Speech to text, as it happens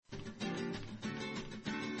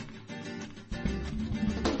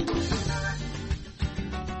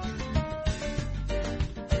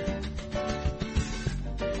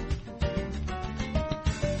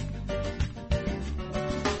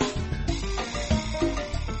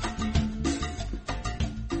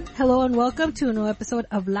Hello and welcome to a new episode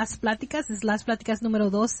of Las Pláticas. This is Las Pláticas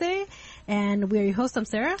número 12. And we're your host. I'm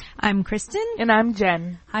Sarah. I'm Kristen. And I'm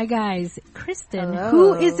Jen. Hi guys. Kristen, Hello.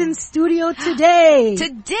 who is in studio today?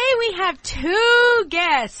 Today we have two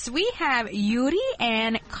guests. We have Yuri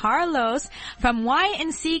and Carlos from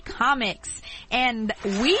YNC Comics. And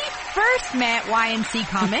we first met YNC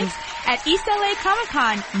Comics at East LA Comic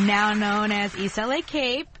Con, now known as East LA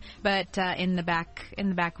Cape. But in the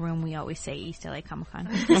back room, we always say East LA Comic Con.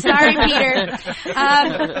 Sorry, Peter.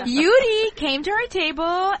 Yuri came to our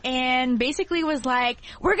table and basically was like,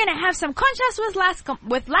 "We're gonna have some conchas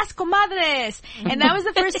with las comadres," and that was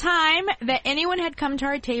the first time that anyone had come to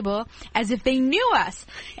our table as if they knew us,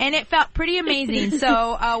 and it felt pretty amazing.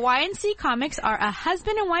 So YNC Comics are a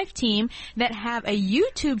husband and wife team that have a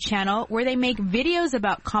YouTube channel where they make videos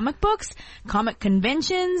about comic books, comic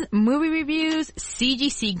conventions, movie reviews,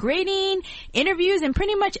 CGC grading, interviews, and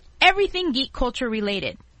pretty much everything geek culture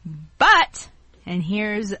related. But, and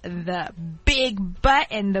here's the big but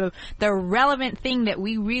and the relevant thing that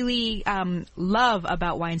we really love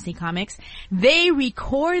about YNC Comics, they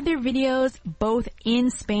record their videos both in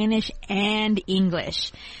Spanish and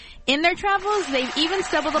English. In their travels, they've even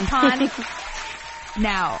stumbled upon...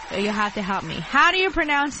 Now, you have to help me. How do you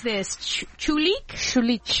pronounce this? Chulik?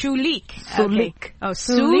 Shulik. Shulik. Sulik. Okay. Oh,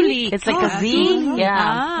 Sulik. It's like a Z. Yeah.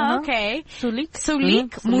 Ah, okay. Sulik.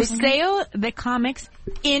 Sulik Museo de Comics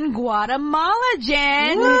in Guatemala,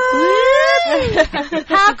 Jen.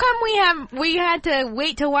 How come we had to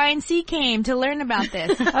wait till YNC came to learn about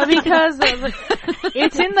this? Because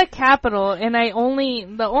it's in the capital, and the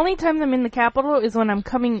only time I'm in the capital is when I'm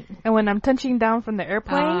touching down from the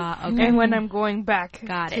airplane, okay. and when I'm going back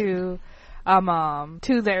to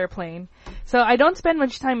the airplane. So I don't spend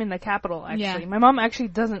much time in the capital, actually. Yeah. My mom actually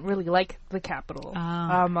doesn't really like the capital.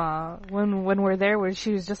 Oh. When we're there, where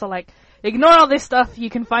she was just like, ignore all this stuff,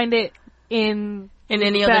 you can find it in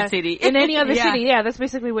any other city. In any other city, yeah, that's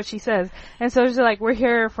basically what she says. And so she's like, we're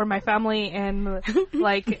here for my family and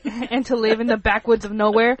and to live in the backwoods of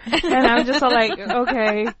nowhere. And I'm just all like,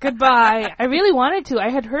 okay, goodbye. I really wanted to.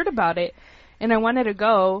 I had heard about it and I wanted to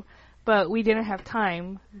go, but we didn't have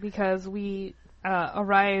time because we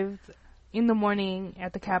arrived in the morning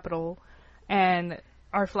at the capital and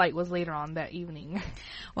our flight was later on that evening.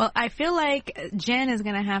 Well, I feel like Jen is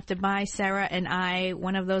going to have to buy Sarah and I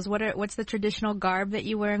one of those. What's the traditional garb that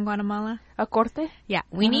you wear in Guatemala? A corte? Yeah,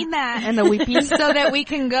 we need that. And the whippy. So that we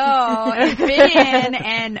can go and fit in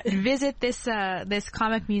and visit this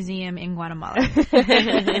comic museum in Guatemala.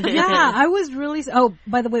 Yeah, I was really... Oh,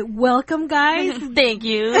 by the way, welcome, guys. Thank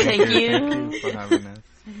you. Thank you for having us.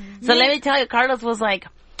 So let me tell you, Carlos was like,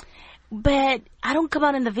 but I don't come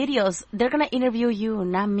out in the videos. They're going to interview you,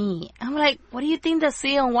 not me. I'm like, what do you think the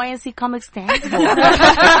C on YNC Comics stands for? Your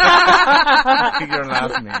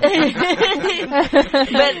last name.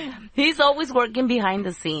 But he's always working behind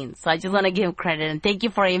the scenes. So I just want to give him credit. And thank you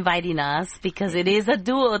for inviting us because it is a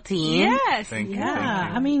duo team. Yes. Thank you. Yeah, Thank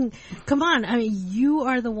you. I mean, come on. I mean, you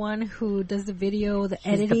are the one who does the video, the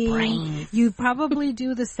editing. the brains. You probably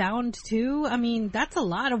do the sound too. I mean, that's a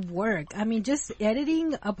lot of work. I mean, just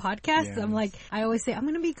editing a podcast. Yes. I'm like, I always say, I'm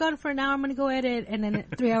going to be gone for an hour. I'm going to go edit. And then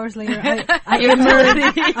 3 hours later, I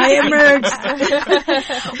emerge.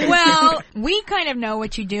 Well, we kind of know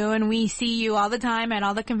what you do, and we see you all the time at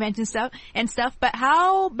all the convention stuff. But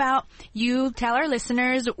how about you tell our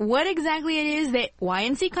listeners what exactly it is that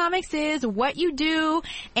YNC Comics is, what you do,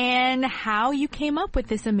 and how you came up with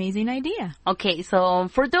this amazing idea? Okay, so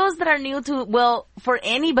for those that are new to, for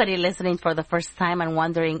anybody listening for the first time and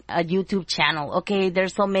wondering, a YouTube channel, okay,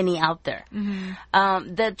 there's so many out there. Mm-hmm.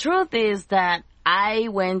 The truth is that I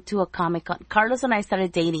went to a Comic-Con. Carlos and I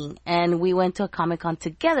started dating, and we went to a Comic-Con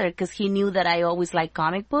together because he knew that I always liked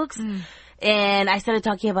comic books. And I started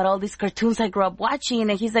talking about all these cartoons I grew up watching,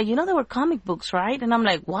 and he's like, you know, there were comic books, right? And I'm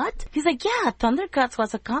like, what? He's like, yeah, Thundercats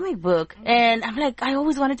was a comic book. And I'm like, I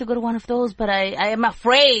always wanted to go to one of those, but I am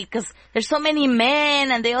afraid because there's so many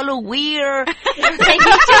men and they all look weird.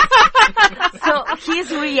 So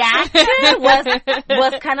his reaction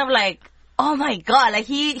was kind of like, oh my God, like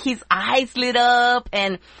his eyes lit up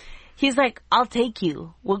and he's like, I'll take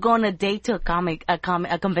you. We're going a date to a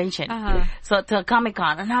convention. So to a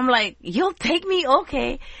Comic-Con. And I'm like, you'll take me?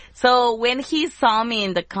 Okay. So when he saw me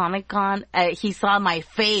in the Comic-Con, he saw my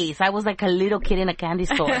face. I was like a little kid in a candy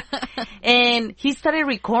store. And he started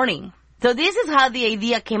recording. So this is how the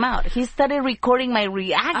idea came out. He started recording my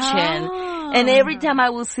reaction. And every time I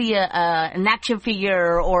would see an action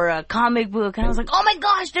figure or a comic book, and I was like, oh my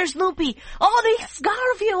gosh, there's Snoopy. Oh, there's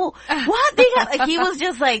Garfield. What? He was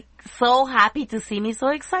just like so happy to see me, so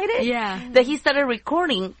excited. Yeah. That he started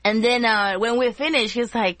recording. And then, when we finished,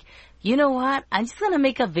 he's like, you know what? I'm just gonna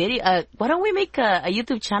make a video. Why don't we make a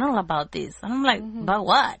YouTube channel about this? And I'm like, about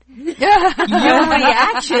what? Your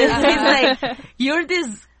reactions. He's like, you're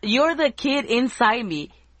the kid inside me.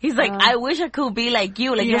 He's like, I wish I could be like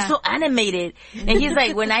you. Like, you're so animated. And he's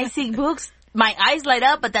like, when I see books, my eyes light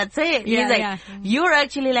up, but that's it. Yeah, he's like, you're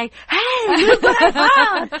actually like, hey, look what I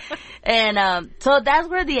found. And, so that's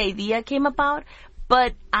where the idea came about.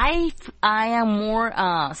 But I am more,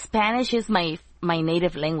 Spanish is my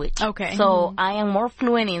native language. Okay. So I am more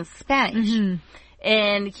fluent in Spanish.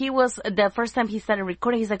 And he was, the first time he started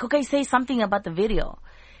recording, he's like, okay, say something about the video.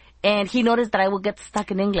 And he noticed that I would get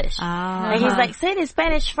stuck in English. And he's like, say it in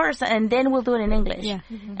Spanish first, and then we'll do it in English. Yeah.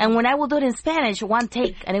 And when I will do it in Spanish, one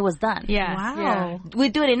take, and it was done. Yeah. Wow. We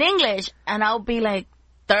do it in English, and I'll be like,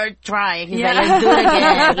 third try. He's like, let's do it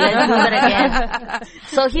again. Let's do that again.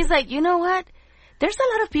 So he's like, you know what? There's a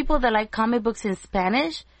lot of people that like comic books in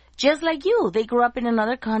Spanish, just like you. They grew up in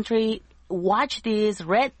another country, watched this,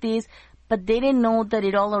 read this, but they didn't know that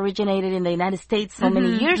it all originated in the United States so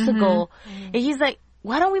many years ago. And he's like,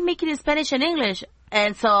 why don't we make it in Spanish and English?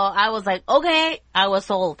 And so I was like, okay, I was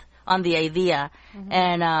sold on the idea.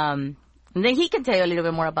 And then he can tell you a little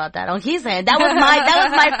bit more about that on his end. That was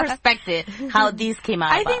my perspective, how these came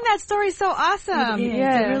out. I think that story's so awesome.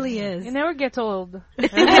 It really is. It never gets old.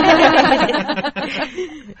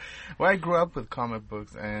 Well, I grew up with comic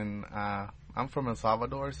books, and I'm from El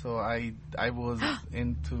Salvador, so I was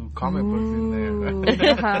into comic books in there.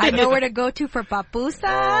 I know where to go to for papusa.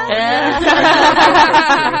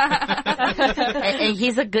 And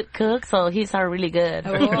he's a good cook, so he's really good.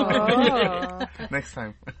 Next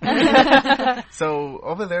time. So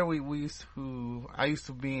over there, I used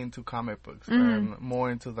to be into comic books, more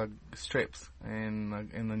into the strips and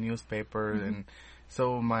in the newspaper, and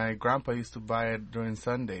so my grandpa used to buy it during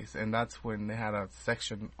Sundays, and that's when they had a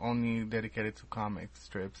section only dedicated to comic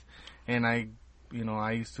strips, and I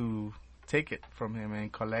used to take it from him and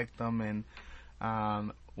collect them, and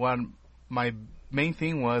my main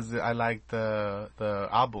thing was I liked the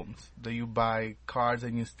albums that you buy cards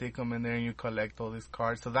and you stick them in there and you collect all these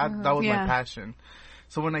cards. So that was my passion.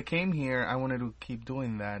 So when I came here, I wanted to keep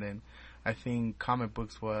doing that, and I think comic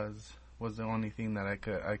books was the only thing that I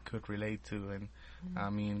could relate to, and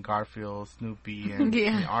I mean Garfield, Snoopy, and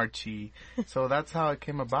Archie. So that's how it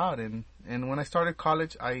came about, and when I started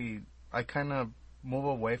college, I kind of moved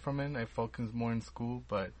away from it. I focused more in school,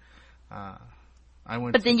 but I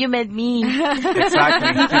went. But then you met me. Exactly.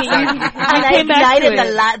 And I ignited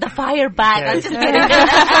the fire back. Yes. I'm just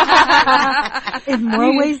kidding. In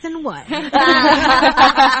more ways than one.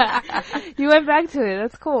 You went back to it.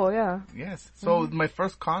 That's cool. Yeah. Yes. So my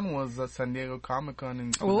first con was San Diego Comic Con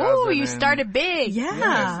in 2000. Oh, you started big. Yeah.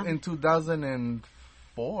 Yes, in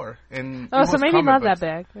 2004. And Oh, it so was maybe comic not books.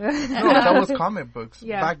 that big. No, that was comic books.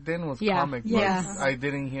 Yeah. Back then was comic books. Yes. I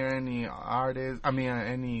didn't hear any artists,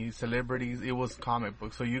 any celebrities. It was comic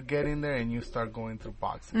books. So you get in there and you start going through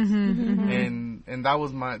boxes. And that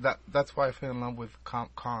was that's why I fell in love with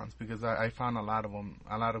cons, because I found a lot of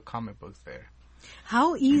comic books there.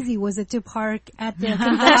 How easy was it to park at the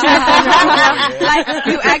convention? Like,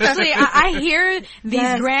 you actually, I hear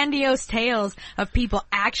these grandiose tales of people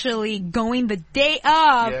actually going the day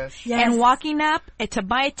of and walking up to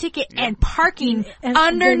buy a ticket and parking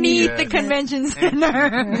underneath the convention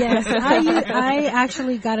center. Yes, I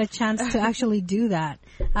actually got a chance to actually do that.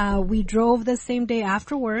 We drove the same day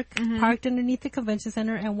after work, parked underneath the convention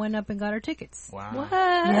center, and went up and got our tickets. Wow. What?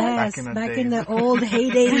 Yes, back in the days. old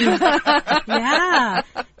heydays. Yeah.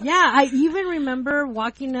 I even remember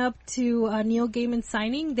walking up to Neil Gaiman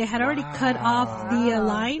signing. They had already cut off the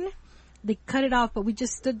line. They cut it off, but we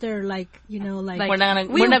just stood there like we're not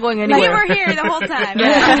going anywhere. We were here the whole time.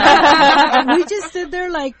 we just stood there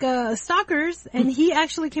like stalkers, and he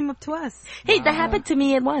actually came up to us. Hey, that happened to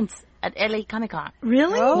me at once at LA Comic Con.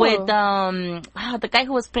 Really? With the guy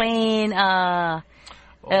who was playing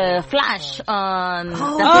Flash on the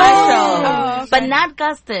Flash show, but not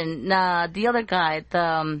Gustin. The other guy,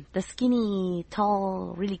 the skinny,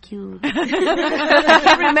 tall, really cute. I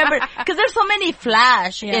can't remember because there's so many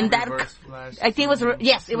Flash in that. Reverse Flash. I think it was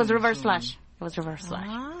it was Reverse Flash. It was Reverse Flash.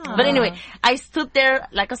 But anyway, I stood there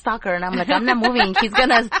like a stalker, and I'm like, I'm not moving. He's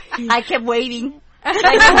gonna. I kept waiting. Like a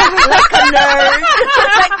nerd.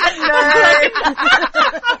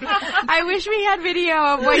 I wish we had video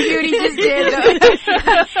of what Yuri just did.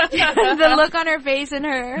 The look on her face and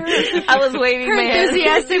her I was waving my hand.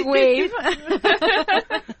 enthusiastic wave.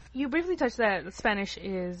 You briefly touched that Spanish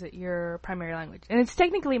is your primary language. And it's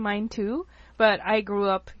technically mine too, but I grew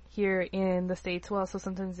up here in the States. Well, so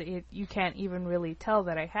sometimes you can't even really tell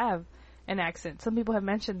that I have an accent. Some people have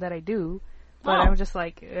mentioned that I do, but I'm just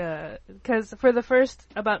like, because for the first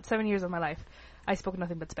about 7 years of my life, I spoke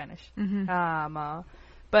nothing but Spanish.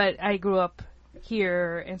 But I grew up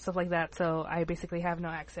here and stuff like that, so I basically have no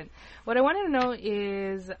accent. What I wanted to know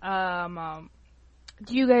is,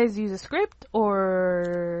 do you guys use a script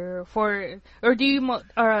or do you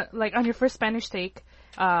like on your first Spanish take?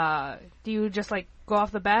 Do you just like go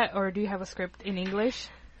off the bat, or do you have a script in English?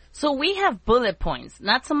 So we have bullet points,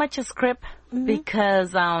 not so much a script,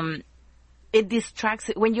 because it distracts.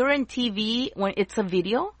 When you're in TV, when it's a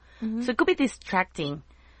video, so it could be distracting.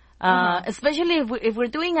 Especially if we're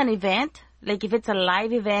doing an event, like if it's a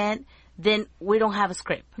live event, then we don't have a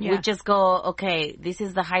script. We just go, okay, this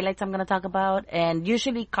is the highlights I'm going to talk about. And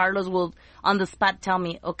usually Carlos will on the spot tell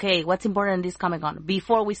me, okay, what's important in this Comic-Con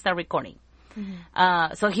before we start recording.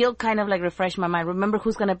 So he'll kind of like refresh my mind. Remember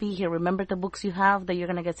who's going to be here. Remember the books you have that you're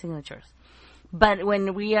going to get signatures. But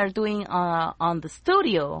when we are doing on the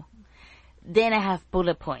studio, then I have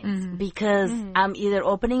bullet points because I'm either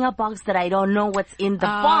opening a box that I don't know what's in the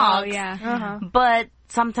box, but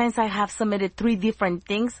sometimes I have submitted 3 different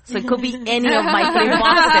things, so it could be any of my 3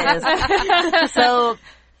 boxes. So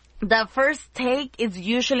the first take is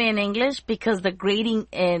usually in English because the grading,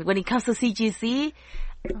 and when it comes to CGC,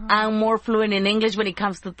 I'm more fluent in English when it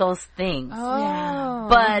comes to those things.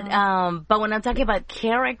 But when I'm talking about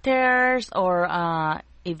characters or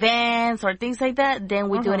events or things like that, then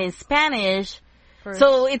we do it in Spanish.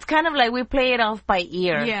 So it's kind of like we play it off by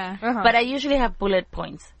ear. But I usually have bullet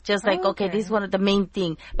points. Just like, okay, this is one of the main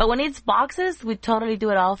thing. But when it's boxes, we totally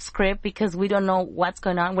do it off script because we don't know what's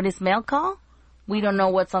going on. When it's mail call, we don't know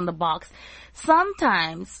what's on the box.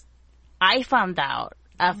 Sometimes I found out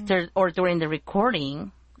after or during the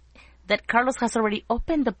recording that Carlos has already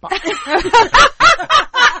opened the box. When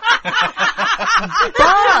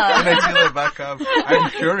I see the back up,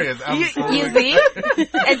 I'm curious. You see?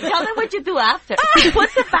 And tell them what you do after. He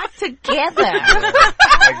puts it back together.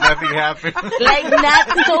 Like nothing happened. Like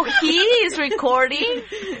nothing. So he is recording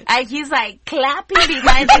and he's like clapping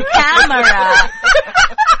behind the camera.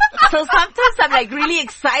 So sometimes I'm like really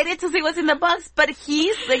excited to see what's in the box, but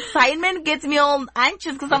his excitement gets me all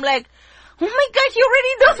anxious because I'm like, oh my God, he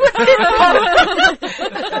already knows what's in the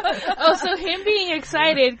box. So him being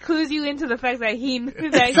excited clues you into the fact that he knew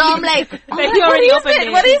that. So I'm like, that he already opened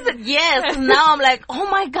it. What is it? Yes. Now I'm like, oh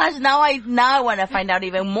my gosh, now I want to find out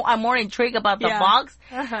even more. I'm more intrigued about the box.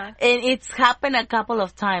 And it's happened a couple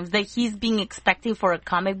of times that he's been expecting for a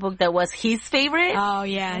comic book that was his favorite.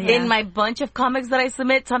 In my bunch of comics that I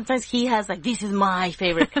submit, sometimes he has like, this is my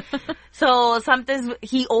favorite. So sometimes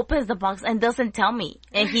he opens the box and doesn't tell me.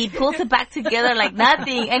 And he pulls it back together like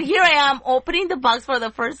nothing. And here I am opening the box for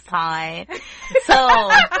the first time. So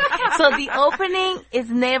the opening is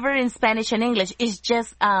never in Spanish and English. It's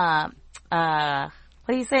just, what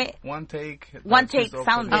do you say? One take.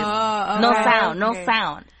 Sound. No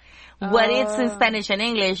sound. What it's in Spanish and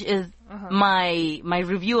English is my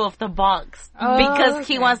review of the box because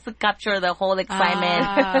he wants to capture the whole excitement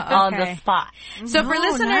on the spot. So for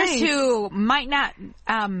listeners who might not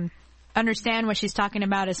understand what she's talking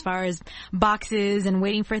about as far as boxes and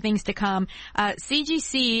waiting for things to come,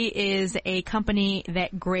 CGC is a company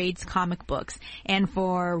that grades comic books. And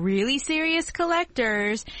for really serious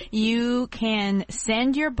collectors, you can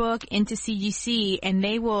send your book into CGC and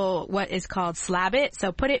they will what is called slab it.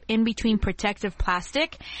 So put it in between protective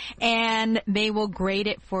plastic and they will grade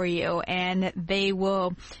it for you. And they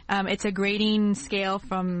will, it's a grading scale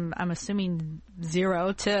from, I'm assuming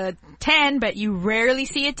 0 to 10, but you rarely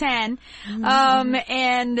see a 10.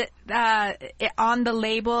 And on the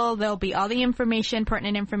label, there'll be all the information,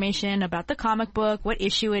 pertinent information about the comic book, what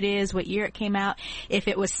issue it is, what year it came out. If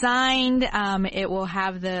it was signed, it will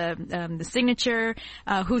have the signature,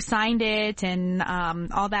 who signed it, and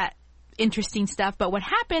all that interesting stuff. But what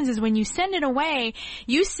happens is when you send it away,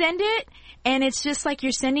 you send it and it's just like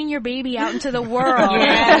you're sending your baby out into the world.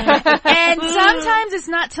 And sometimes it's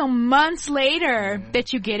not till months later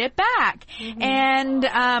that you get it back. And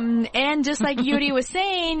just like Yuri was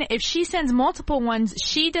saying, if she sends multiple ones,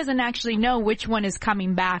 she doesn't actually know which one is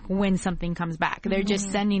coming back when something comes back. They're just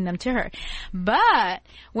sending them to her. But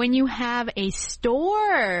when you have a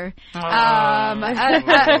store, a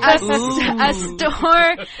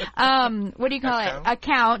store, what do you call it?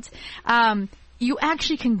 Account, you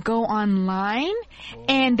actually can go online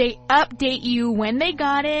and they update you when they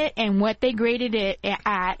got it and what they graded it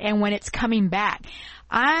at and when it's coming back.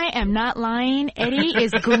 I am not lying. Eddie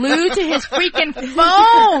is glued to his freaking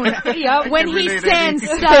phone when he sends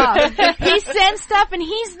stuff. He sends stuff and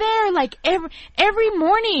he's there like every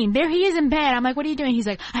morning. There he is in bed. I'm like, what are you doing? He's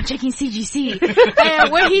like, I'm checking CGC.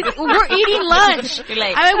 And we're eating lunch. You're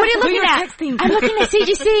like, I'm like, what are you looking at? texting? I'm looking at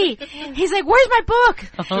CGC. He's like, where's my book?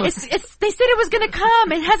 They said it was gonna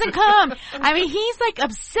come. It hasn't come. I mean, he's like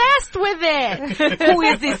obsessed with it. Who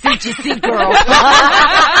is this CGC girl?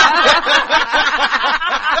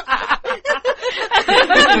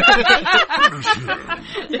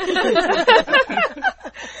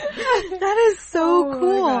 That is so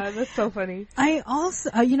cool. My God, that's so funny. I also,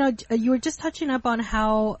 you were just touching up on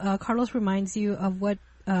how Carlos reminds you of what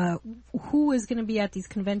who is going to be at these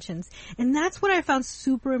conventions, and that's what I found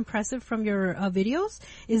super impressive from your videos.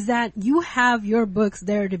 Is that you have your books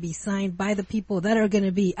there to be signed by the people that are going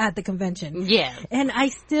to be at the convention. Yeah. And I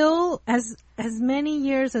still, as many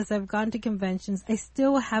years as I've gone to conventions, I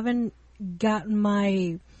still haven't gotten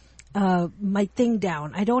my my thing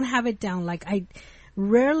down. I don't have it down. Like I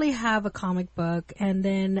rarely have a comic book, and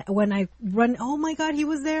then when I run, oh my God, he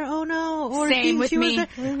was there. Oh no, or Same with she me. was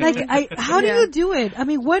there. Like, how do you do it? I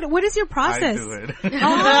mean, what is your process? I do it. That's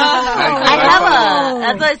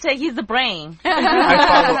why I say he's the brain.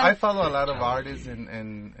 I follow a lot of artists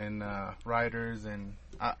and writers, and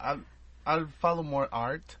I'll follow more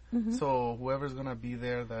art. So whoever's gonna be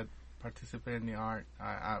there that participate in the art,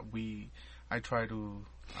 I try to.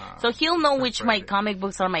 So he'll know which my comic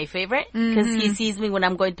books are my favorite because he sees me when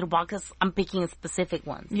I'm going through boxes. I'm picking specific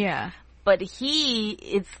ones. Yeah. But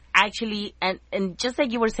it's actually, and just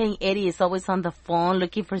like you were saying, Eddie is always on the phone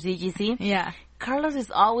looking for CGC. Yeah. Carlos is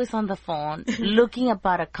always on the phone looking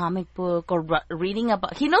about a comic book or reading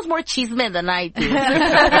about. He knows more chisme than I do.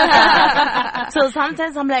 So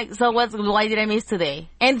sometimes I'm like, so why did I miss today?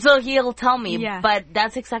 And so he'll tell me. Yeah. But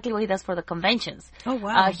that's exactly what he does for the conventions. Oh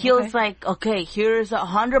wow. He'll like, okay, here's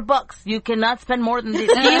 $100. You cannot spend more than this.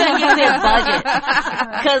 He even gives me a budget.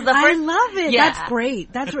 Cause I love it. Yeah. That's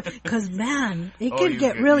great. That's because man, it Oh, could you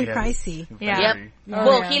get get- really yes. pricey. Yeah. Yep. Oh,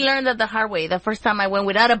 Well, yeah. he learned that the hard way. The first time I went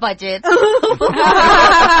without a budget.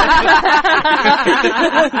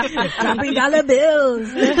 Dropping dollar bills.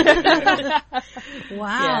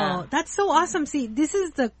 Wow, Yeah. that's so awesome. See, this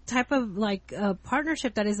is the type of like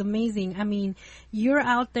partnership that is amazing. I mean, you're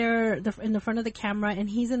out there in the front of the camera, and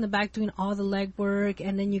he's in the back doing all the legwork,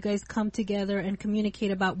 and then you guys come together and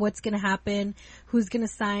communicate about what's going to happen, who's going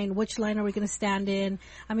to sign, which line are we going to stand in.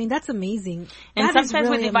 I mean, that's amazing. And That is sometimes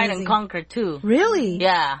really we divide amazing. and conquer too. Really?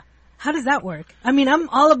 Yeah. How does that work? I mean, I'm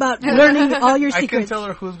all about learning all your I can secrets. tell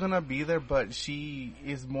her who's gonna be there, but she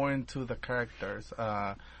is more into the characters.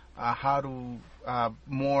 How to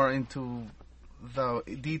more into the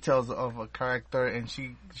details of a character, and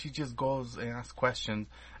she just goes and asks questions.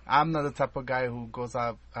 I'm not the type of guy who goes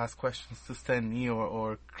out ask questions to Stan Lee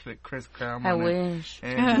or Chris Claremont. I wish.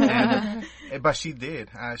 But she did.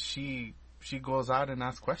 She goes out and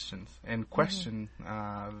asks questions and question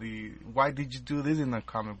why did you do this in the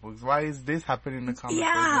comic books? Why is this happening in the comic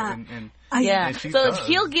Yeah. books? And Yeah. And she So does.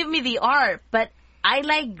 he'll give me the art, but I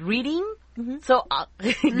like reading. So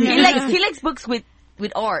he likes books with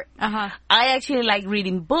art. Uh-huh. I actually like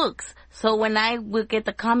reading books. So when I will get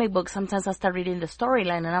the comic book, sometimes I start reading the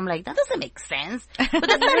storyline and I'm like, that doesn't make sense. But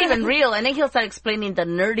that's not even real. And then he'll start explaining the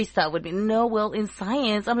nerdy stuff with me. No, well, in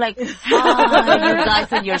science. I'm like, oh, you guys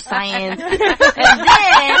and your science. And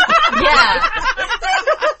then, yeah.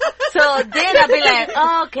 So then I'll be like,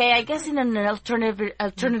 oh, okay, I guess in an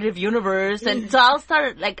alternative universe. And so I'll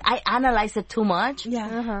start, like, I analyze it too much.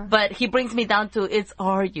 Yeah. But he brings me down to it's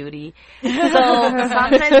our duty. So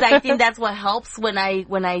sometimes I think that's what helps when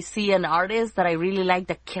I see an artist that I really like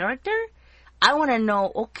the character. I want to know,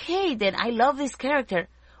 okay, then I love this character.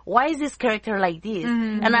 Why is this character like this?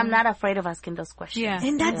 And I'm not afraid of asking those questions. Yeah.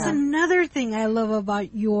 And that's another thing I love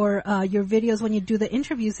about your videos when you do the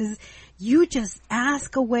interviews is you just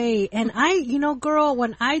ask away. And girl,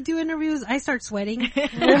 when I do interviews, I start sweating.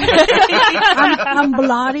 I'm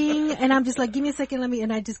blotting and I'm just like, give me a second,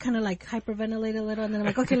 and I just kind of like hyperventilate a little and then I'm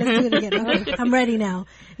like, okay, let's do it again. Okay, I'm ready now.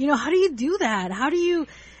 How do you do that? How do you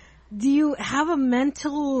have a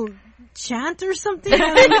mental chant or something?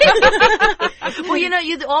 Well,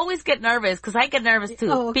 you always get nervous because I get nervous too.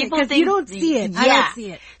 Oh, okay, People 'cause think you don't see it. Yeah. I don't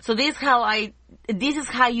see it. So this is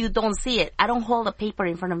how you don't see it. I don't hold a paper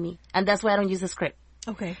in front of me, and that's why I don't use a script.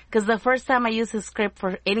 Okay. Because the first time I used a script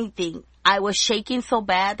for anything, I was shaking so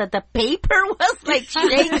bad that the paper was like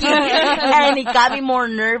shaking, and it got me more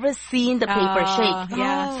nervous seeing the paper shake.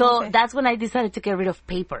 Yeah. So that's when I decided to get rid of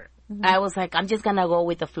paper. I was like, I'm just gonna go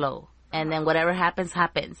with the flow, and then whatever happens,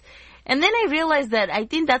 happens. And then I realized that I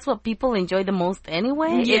think that's what people enjoy the most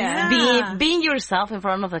anyway. Yeah. It's being yourself in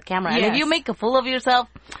front of the camera. And Yes. if you make a fool of yourself,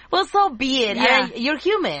 well, so be it. Yeah. You're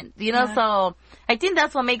human, you know, so I think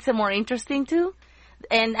that's what makes it more interesting too.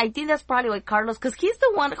 And I think that's probably why Carlos, cause he's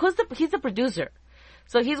the one, he's the producer.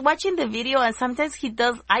 So he's watching the video and sometimes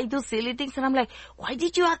I do silly things and I'm like, why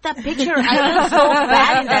did you add that picture? I feel so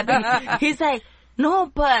bad in that video. He's like, no,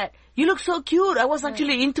 but you look so cute. I was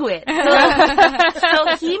actually into it.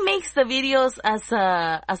 So he makes the videos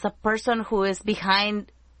as a person who is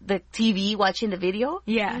behind the TV watching the video.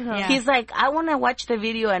 Yeah. Yeah. He's like, I want to watch the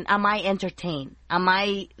video and am I entertained? Am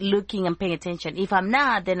I looking and paying attention? If I'm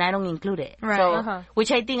not, then I don't include it. Right. So,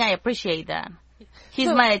 which I think I appreciate that. He's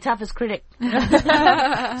my toughest critic.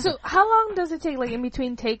 So how long does it take, like, in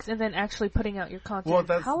between takes and then actually putting out your content?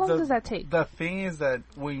 Well, how long does that take? The thing is that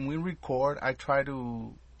when we record, I try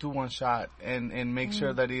to do one shot and make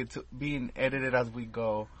sure that it's being edited as we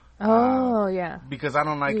go. Oh, yeah. Because I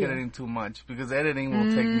don't like editing too much, because editing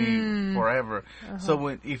will take me forever. So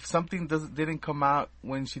if something didn't come out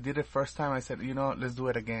when she did it first time, I said, you know, let's do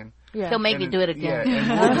it again. Yeah. He'll make me do it again. Yeah,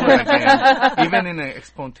 and we'll do it again. Even in a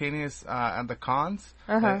spontaneous and the cons,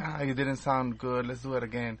 like, it didn't sound good. Let's do it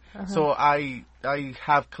again. So I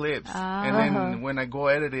have clips, and then when I go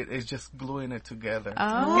edit it, it's just gluing it together.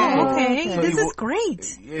 Oh, okay. So This is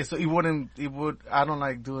great. Yeah, so I don't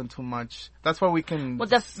like doing too much. That's why we can. Well,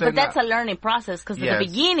 but that's a learning process because in the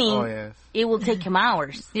beginning, it will take him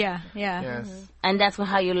hours. Yeah. Yeah. Yes. And that's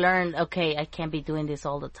how you learn, okay, I can't be doing this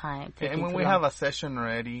all the time. And when we have a session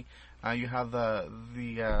ready, you have the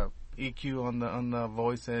EQ on the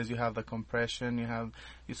voices, you have the compression,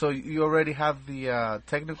 so you already have the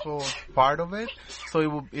technical part of it, so it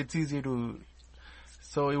will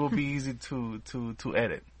be easy to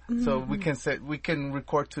edit. So we can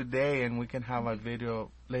record today and we can have a video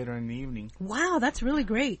later in the evening. Wow, that's really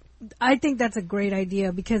great. I think that's a great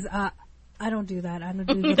idea because I don't do that. I don't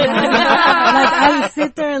do that. Like, I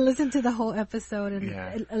sit there and listen to the whole episode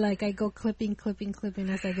and like I go clipping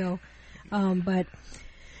as I go. But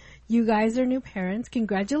you guys are new parents.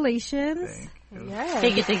 Congratulations. Thank you. Yeah.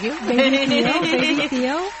 Thank you. Baby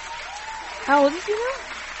Theo. How old is he now?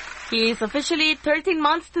 He's officially 13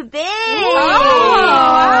 months today. Oh,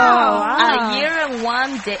 wow. A year and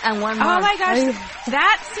 1 day and 1 month. Oh my gosh,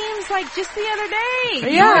 that seems like just the other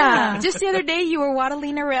day. Yeah. Just the other day you were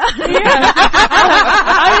waddling around. Honestly,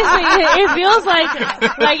 it feels like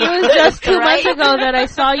it was just 2 months ago that I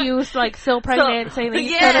saw you like still pregnant, saying that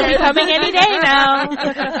he's gonna be coming any day now.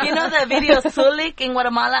 You know the video Sulik in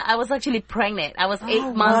Guatemala? I was actually pregnant. I was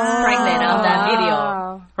 8 months pregnant on that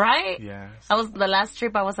video. Right? Yes. That was the last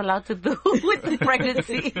trip I was allowed to do with the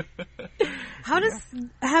pregnancy. How does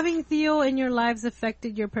having Theo in your lives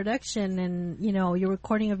affected your production and, you know, your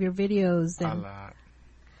recording of your videos? And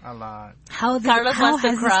A lot. How Carlos wants to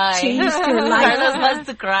has cry. this changed your life? Carlos wants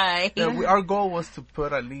to cry. Yeah, our goal was to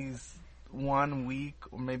put at least 1 week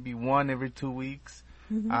or maybe one every 2 weeks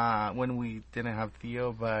when we didn't have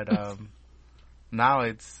Theo, but now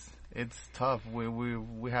it's tough.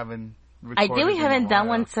 We haven't I recorded think we in haven't a done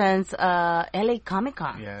while. one since LA Comic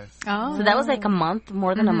Con. Yes. Oh. So that was like a month,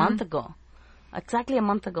 more than a month ago. Exactly a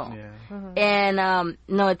month ago. Yeah. And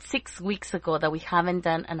no, it's 6 weeks ago that we haven't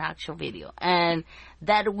done an actual video. And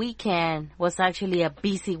that weekend was actually a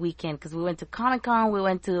busy weekend because we went to Comic Con, we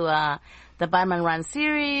went to the Batman Run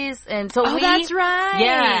series, and so that's right.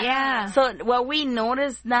 Yeah. So what we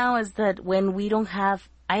noticed now is that when we don't have,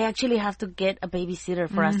 I actually have to get a babysitter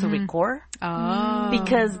for us to record. Oh.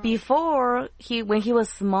 Because before, when he was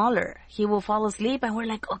smaller, he will fall asleep and we're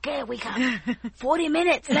like, okay, we got 40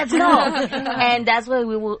 minutes, let's go. And that's why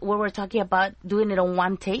we were talking about doing it on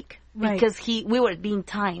one take. Right. Because we were being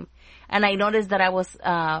timed. And I noticed that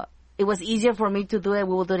it was easier for me to do it.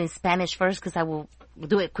 We will do it in Spanish first because I will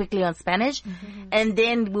do it quickly on Spanish. And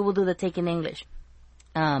then we will do the take in English.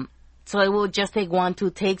 So it will just take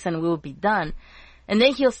 1-2 takes and we will be done. And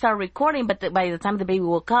then he'll start recording, but by the time the baby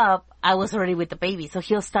woke up, I was already with the baby. So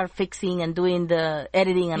he'll start fixing and doing the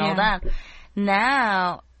editing and all that.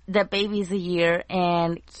 Now, the baby's a year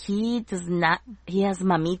and he has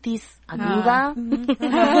mamitis aguda.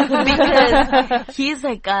 Because he's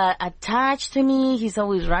like attached to me. He's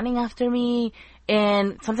always running after me.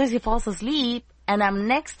 And sometimes he falls asleep and I'm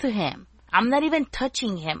next to him. I'm not even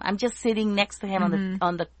touching him. I'm just sitting next to him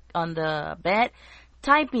on the bed,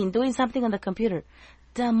 typing, doing something on the computer.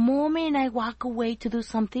 The moment I walk away to do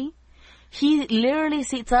something, he literally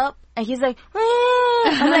sits up and he's like, ah!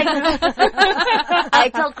 I'm like, I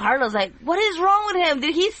tell Carlos, like, what is wrong with him?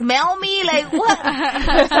 Did he smell me? Like, what?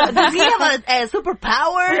 Does he have a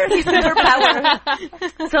superpower? His superpower.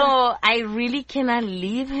 So I really cannot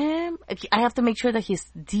leave him. I have to make sure that he's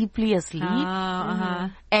deeply asleep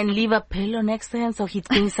and leave a pillow next to him so he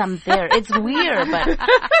thinks I'm there. It's weird, but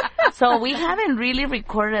so we haven't really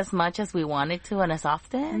recorded as much as we wanted to and as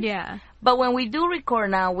often. Yeah. But when we do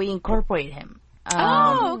record now, we incorporate him.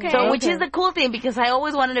 Okay. So, which is the cool thing because I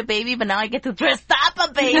always wanted a baby, but now I get to dress up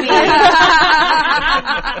a baby. So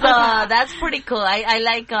that's pretty cool. I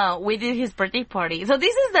like, we did his birthday party. So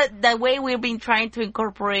this is the way we've been trying to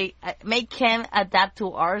incorporate, make him adapt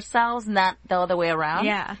to ourselves, not the other way around.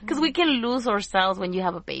 Yeah. Because we can lose ourselves when you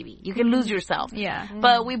have a baby. You can lose yourself. Yeah.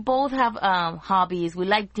 But we both have, hobbies. We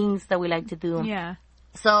like things that we like to do. Yeah.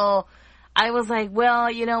 So I was like, well,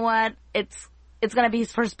 you know what? It's gonna be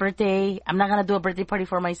his first birthday. I'm not gonna do a birthday party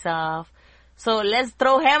for myself. So let's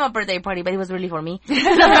throw him a birthday party, but it was really for me. I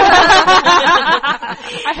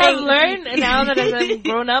have learned now that I've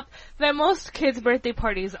grown up that most kids' birthday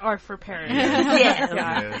parties are for parents. Yes.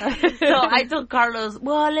 Yeah. So I told Carlos,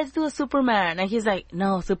 well, let's do a Superman. And he's like,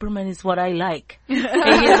 no, Superman is what I like. And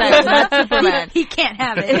he's like, not Superman. He can't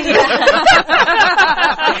have it.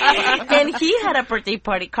 And he had a birthday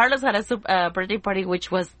party. Carlos had a birthday party,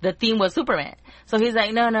 which was, the theme was Superman. So he's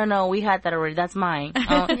like, no, we had that already. That's mine.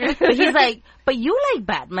 But he's like, but you like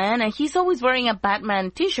Batman, and he's always wearing a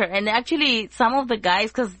Batman t-shirt. And actually, some of the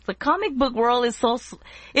guys, because the comic book world is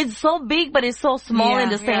it's so big, but it's so small in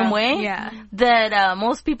the same way that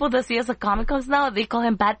most people that see us at Comic Cons now, they call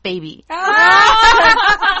him Bat Baby.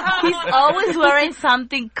 He's always wearing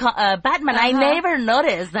something Batman. I never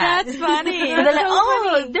noticed that. That's funny. So they're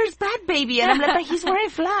like, there's Bat Baby, and I'm like, but he's wearing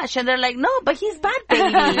Flash, and they're like, no, but he's Bat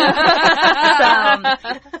Baby.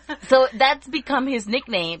 So that's become his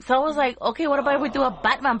nickname. So I was like, okay, what about if we do a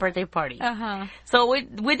Batman birthday party? So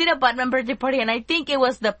we did a Batman birthday party, and I think it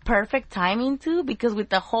was the perfect timing too, because with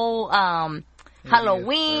the whole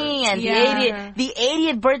Halloween and the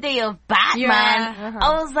 80th birthday of Batman,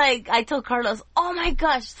 I was like, I told Carlos, oh my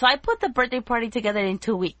gosh. So I put the birthday party together in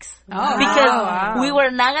 2 weeks. Because we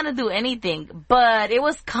were not going to do anything, but it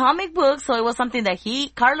was comic books, so it was something that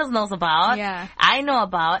Carlos knows about, I know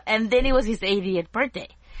about, and then it was his 80th birthday.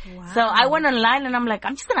 Wow. So I went online and I'm like,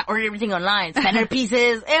 I'm just going to order everything online. Spanner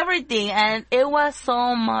pieces, everything. And it was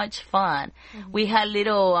so much fun. We had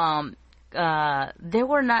little, they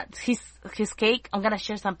were not, his cake, I'm going to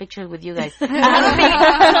share some pictures with you guys. So this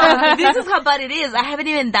is how bad it is. I haven't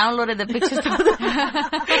even downloaded the pictures.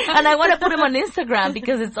 And I want to put them on Instagram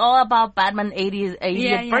because it's all about Batman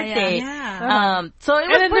 80th birthday. So it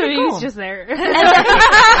was pretty cool. He's just there.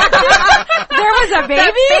 There was a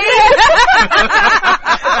baby?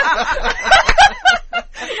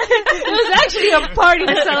 It was actually a party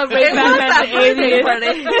to celebrate Batman's 80th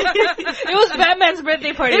birthday. It was Batman's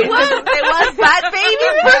birthday party. It was Bat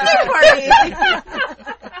Baby's birthday party.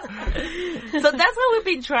 So that's how we've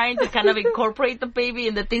been trying to kind of incorporate the baby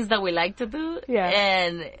in the things that we like to do.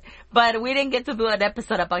 But we didn't get to do an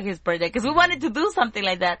episode about his birthday because we wanted to do something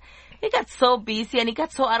like that. It got so busy and it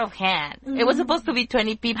got so out of hand. It was supposed to be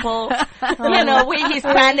 20 people. You know, we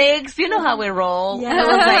Hispanics, you know how we roll. It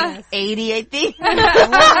was like 80, I think.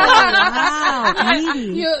 Wow,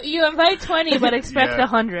 80. You invite 20 but expect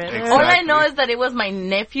 100. Exactly. All I know is that it was my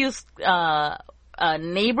nephew's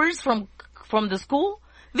neighbors from the school.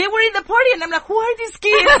 They were in the party, and I'm like, who are these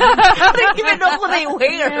kids? I don't even know who they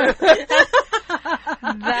were.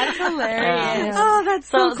 That's hilarious. Oh, that's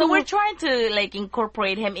so cool. So we're trying to, like,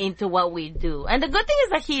 incorporate him into what we do. And the good thing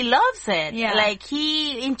is that he loves it. Yeah. Like,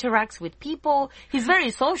 he interacts with people. He's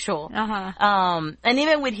very social. And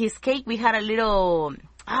even with his cake, we had a little,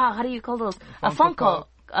 how do you call those? A Funko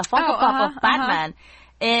Pop of Batman.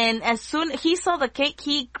 And as soon he saw the cake,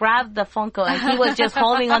 he grabbed the Funko and he was just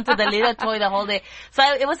holding onto the little toy the whole day. So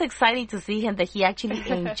it was exciting to see him that he actually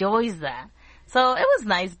enjoys that. So it was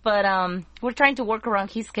nice, but we're trying to work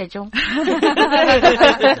around his schedule.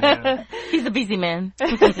 He's a busy man.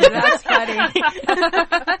 That's funny.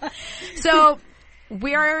 So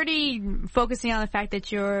we're already focusing on the fact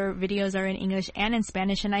that your videos are in English and in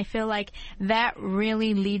Spanish, and I feel like that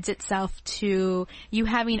really leads itself to you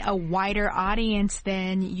having a wider audience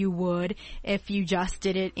than you would if you just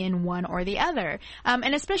did it in one or the other.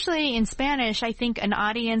 And especially in Spanish, I think an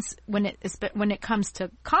audience when it comes to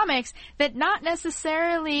comics that not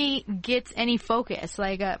necessarily gets any focus,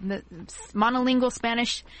 like the monolingual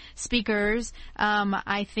Spanish speakers,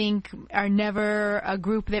 I think are never a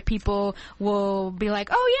group that people will be like,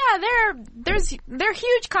 oh yeah, they're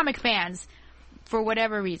huge comic fans. for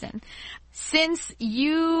whatever reason. Since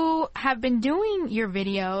you have been doing your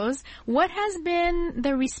videos, what has been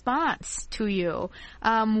the response to you?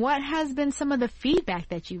 What has been some of the feedback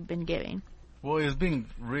that you've been giving? Well, it's been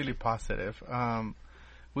really positive.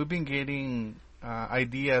 We've been getting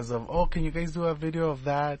ideas of, oh, can you guys do a video of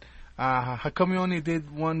that? How come you only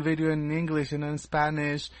did one video in English and in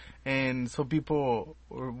Spanish? And so people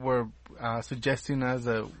were suggesting us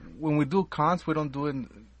that when we do cons, we don't do it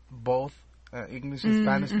in both English and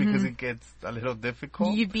Spanish because it gets a little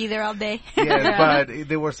difficult. You'd be there all day. Yes, but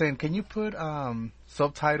they were saying, can you put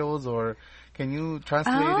subtitles or can you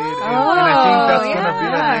translate it? And I think that's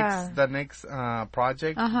gonna be the next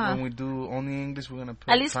project. When we do only English, we're gonna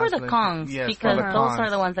put at least for the cons, yes, because for the those cons. are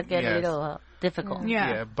the ones that get a little difficult.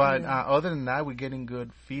 Yeah. But other than that, we're getting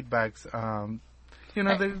good feedbacks. You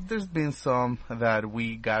know, there's been some that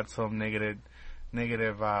we got some negative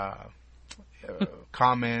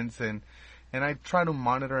comments, and I try to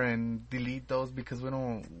monitor and delete those because we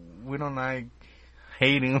don't like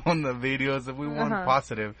hating on the videos. We want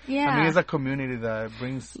positive. Yeah. I mean, it's a community that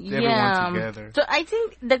brings everyone together. So I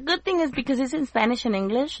think the good thing is because it's in Spanish and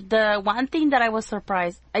English. The one thing that I was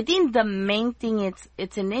surprised, I think the main thing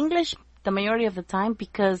it's in English the majority of the time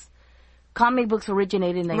because comic books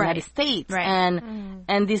originated in the United States,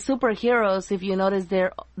 and these superheroes, if you notice,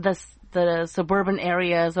 they're the suburban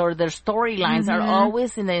areas or their storylines are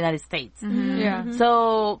always in the United States. Yeah.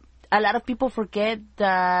 So a lot of people forget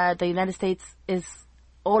that the United States is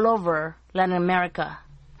all over Latin America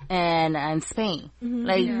and Spain.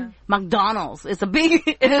 Like McDonald's, it's a big,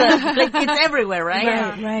 it's everywhere,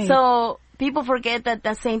 right? Right. So people forget that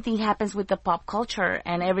the same thing happens with the pop culture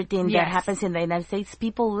and everything that happens in the United States.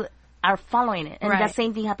 People are following it, and the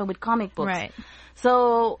same thing happened with comic books. Right.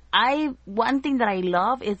 So one thing that I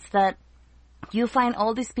love is that you find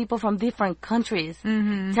all these people from different countries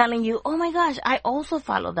telling you, oh my gosh, I also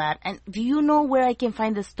follow that. And do you know where I can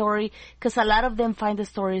find the story? Because a lot of them find the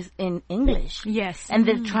stories in English. Yes. And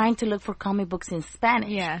they're trying to look for comic books in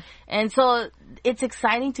Spanish. Yeah. And so it's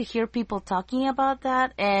exciting to hear people talking about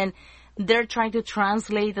that. And they're trying to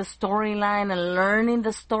translate the storyline and learning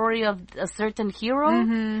the story of a certain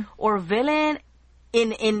hero or villain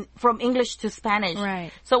in from English to Spanish.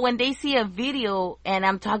 Right. So when they see a video and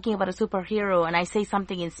I'm talking about a superhero and I say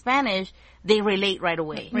something in Spanish, they relate right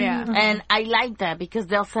away. Yeah. And I like that because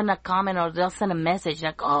they'll send a comment or they'll send a message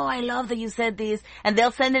like, oh, I love that you said this. And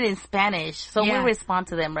they'll send it in Spanish. So we respond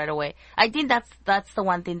to them right away. I think that's the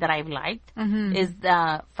one thing that I've liked is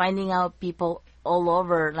finding out people all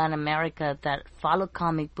over Latin America that follow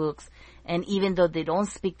comic books. And even though they don't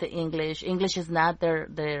speak the English is not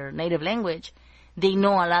their native language, they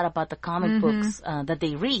know a lot about the comic books that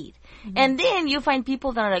they read. And then you find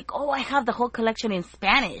people that are like, oh, I have the whole collection in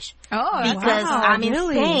Spanish. Oh, because I'm in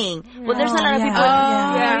really? Spain. Well, there's a lot of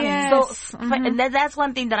people. So that's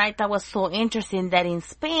one thing that I thought was so interesting, that in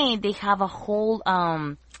Spain they have a whole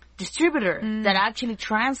distributor that actually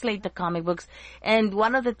translate the comic books. And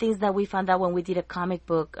one of the things that we found out when we did a comic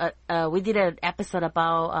book, we did an episode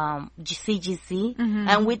about CGC,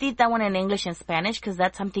 and we did that one in English and Spanish because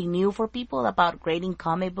that's something new for people about grading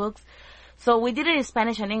comic books. So we did it in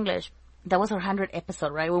Spanish and English. That was our 100th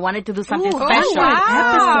episode, right? We wanted to do something special.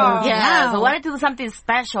 wow. Yeah, Wow. so we wanted to do something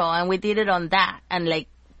special, and we did it on that, and like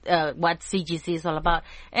what CGC is all about.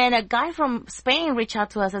 And a guy from Spain reached out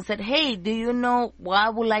to us and said, hey, do you know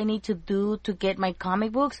what will I need to do to get my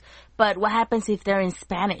comic books? But what happens if they're in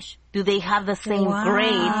Spanish? Do they have the same grade?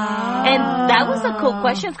 And that was a cool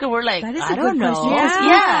question because we're like, That is a I don't good know. question.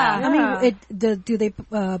 Yeah. I mean, do they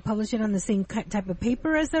publish it on the same type of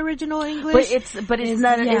paper as the original English? But it's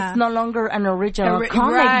not. yeah. It's no longer an original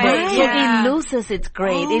comic right, book, so yeah. it loses its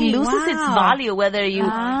grade. Oh, it loses its wow. value whether you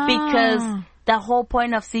because the whole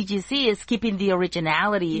point of CGC is keeping the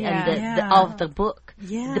originality and of the book.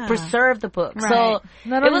 Yeah. To preserve the book. Right. So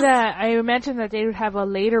Not only that, I imagine that they would have a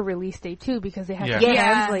later release date too because they have to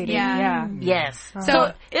translate it. Yeah. yes. So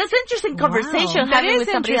So it was interesting conversation that having is with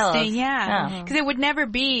somebody else. interesting, yeah. Because it would never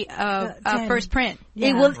be a first print.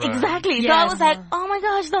 It was Right. exactly. So Yes. I was like, oh my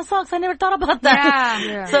gosh, that sucks. I never thought about that.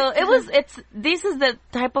 Yeah. So this is the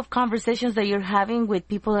type of conversations that you're having with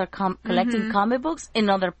people that are collecting comic books in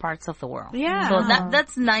other parts of the world. Yeah. So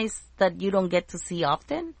that's nice that you don't get to see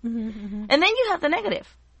often. And then you have the negative.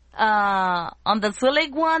 On the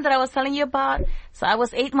Zulik one that I was telling you about, so I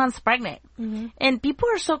was 8 months pregnant. And people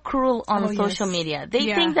are so cruel on social media.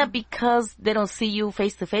 They think that because they don't see you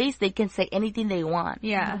face to face, they can say anything they want.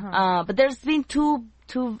 Yeah. But there's been two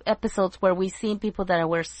episodes where we've seen people that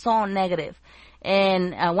were so negative.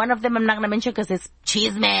 And one of them I'm not going to mention because it's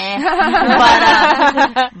chisme.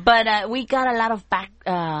 But we got a lot of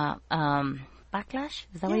backlash.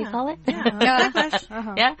 Is that what you Yeah. call it?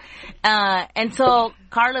 Yeah. Yeah. And so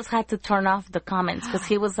Carlos had to turn off the comments because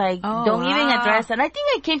he was like, don't even address it. And I think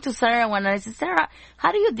I came to Sarah when I said, Sarah,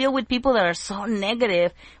 how do you deal with people that are so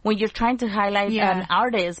negative when you're trying to highlight an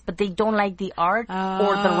artist, but they don't like the art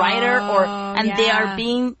or the writer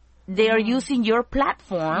and they are using your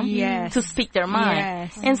platform to speak their mind.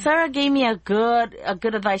 Yes. And Sarah gave me a good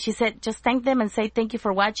advice. She said, just thank them and say thank you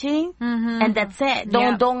for watching, and that's it.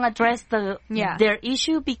 Don't address their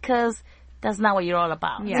issue because that's not what you're all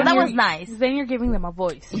about. Yeah. So that was nice. Then you're giving them a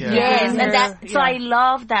voice. Yeah. Yes, and so I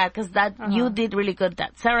love that because you did really good.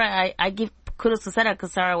 That Sarah, I give kudos to Sarah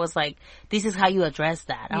because Sarah was like, this is how you address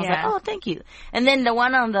that. I was like, oh, thank you. And then the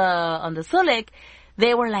one on the Sulik,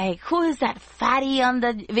 they were like, who is that fatty on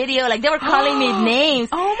the video? Like, they were calling me names.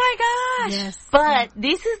 Oh my gosh. Yes. But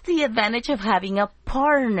this is the advantage of having a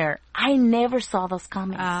partner. I never saw those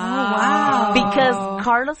comments. Oh, wow. Because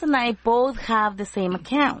Carlos and I both have the same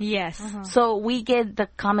account. Yes. So we get the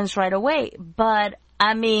comments right away. But,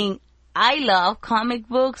 I mean, I love comic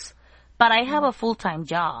books, but I have a full-time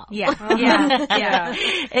job. Yeah. Yeah.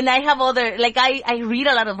 And I have I read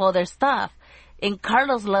a lot of other stuff. And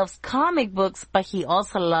Carlos loves comic books, but he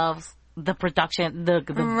also loves the production, the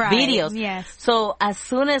videos. Yes. So as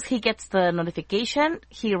soon as he gets the notification,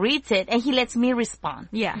 he reads it and he lets me respond.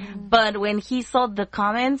 Yeah. But when he saw the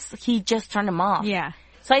comments, he just turned them off. Yeah.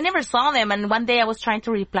 So I never saw them. And one day I was trying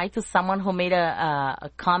to reply to someone who made a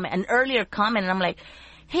comment, an earlier comment, and I'm like,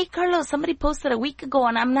 hey, Carlos, somebody posted a week ago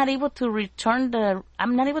and I'm not able to reply.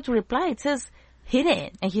 It says hidden.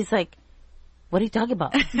 And he's like, what are you talking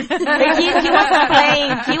about? Like he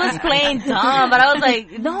was playing dumb, but I was like,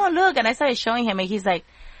 no, look. And I started showing him and he's like,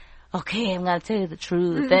 okay, I'm going to tell you the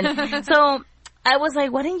truth. And so I was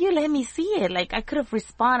like, why didn't you let me see it? Like, I could have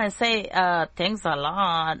responded and say, thanks a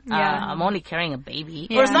lot. I'm only carrying a baby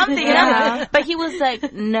or something, you know? But he was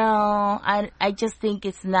like, no, I just think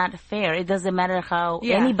it's not fair. It doesn't matter how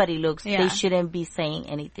anybody looks. They shouldn't be saying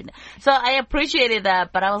anything. So I appreciated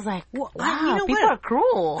that, but I was like, wow, you know people what? are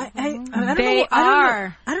cruel. I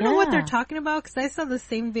don't know what they're talking about because I saw the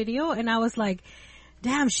same video and I was like,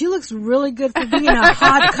 damn, she looks really good for being a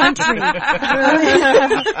hot country.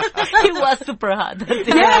 He was super hot.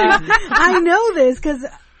 Yeah, I know this because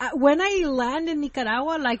when I land in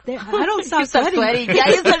Nicaragua, like I don't stop sweating. Yeah,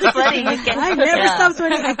 you start sweating. I never stop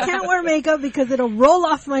sweating. I can't wear makeup because it'll roll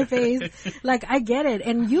off my face. Like, I get it.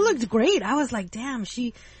 And you looked great. I was like, damn,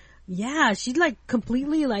 she like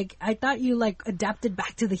completely like, I thought you like adapted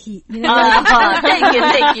back to the heat. You know?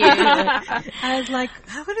 Thank you. I was like,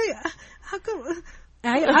 how come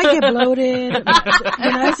I get bloated. You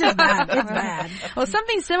know, it's just bad. It's bad. Well,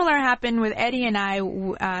 something similar happened with Eddie and I.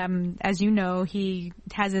 As you know, he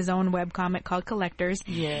has his own webcomic called Collectors.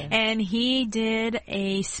 Yeah. And he did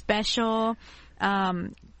a special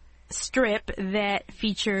strip that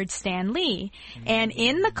featured Stan Lee. And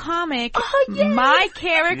in the comic, my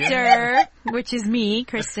character, which is me,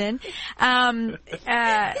 Kristen,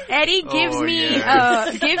 Eddie gives me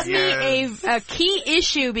a key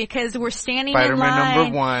issue because we're standing in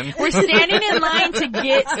line. #1. We're standing in line to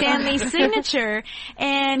get Stan Lee's signature,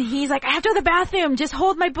 and he's like, I have to go to the bathroom, just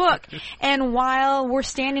hold my book. And while we're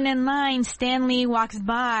standing in line, Stan Lee walks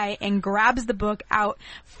by and grabs the book out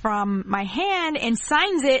from my hand and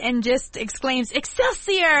signs it and just exclaims,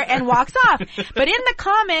 Excelsior, and walks off. But in the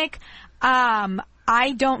comic,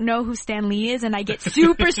 I don't know who Stan Lee is, and I get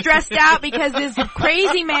super stressed out because this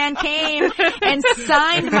crazy man came and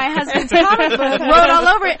signed my husband's comic book, wrote all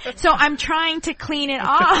over it. So I'm trying to clean it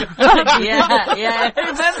off.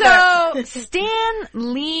 So Stan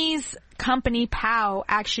Lee's company, POW,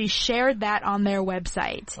 actually shared that on their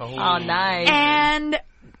website. Oh, nice. And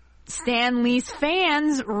Stan Lee's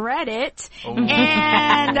fans read it,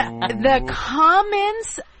 and the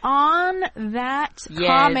comments on that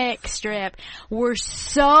comic strip were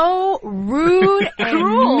so rude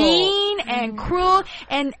and mean and cruel,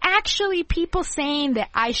 and actually people saying that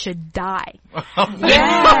I should die.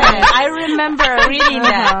 I remember reading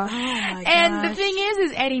that. Oh, and the thing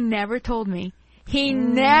is Eddie never told me. He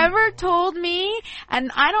never told me,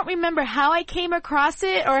 and I don't remember how I came across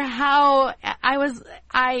it or how I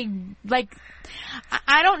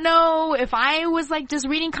don't know if I was like just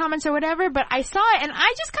reading comments or whatever, but I saw it and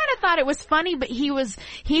I just kind of thought it was funny, but he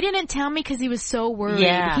didn't tell me because he was so worried.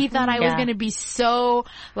 Yeah. He thought I was going to be so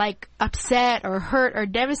like upset or hurt or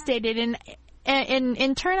devastated, and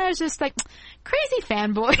in turn I was just like, crazy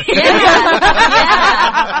fanboy.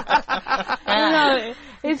 No,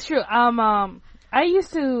 it's true. I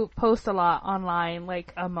used to post a lot online,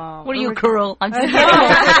 like What are you, girl? I'm just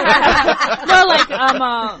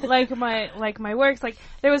like my works, like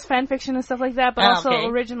there was fan fiction and stuff like that, but also okay.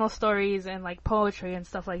 original stories and like poetry and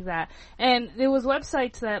stuff like that. And there was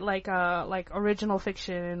websites that like original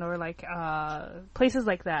fiction or like places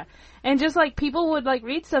like that. And just like people would like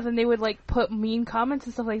read stuff and they would like put mean comments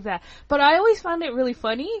and stuff like that. But I always found it really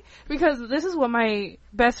funny because this is what my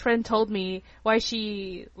best friend told me why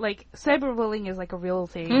she like cyberbullying is like a real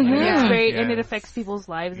thing. And it's great and it affects people's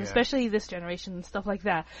lives, especially this generation and stuff like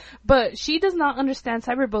that. But she does not understand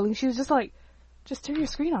cyberbullying. She was just like, just turn your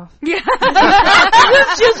screen off. Yeah.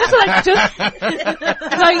 She was just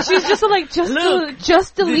like,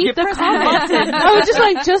 just delete the comment. I was just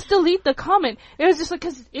like, just delete the comment. It was just like,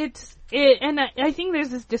 cause and I think there's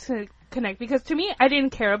this disconnect because to me, I didn't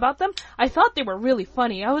care about them. I thought they were really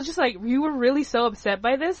funny. I was just like, you were really so upset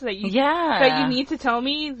by this that that you need to tell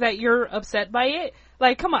me that you're upset by it.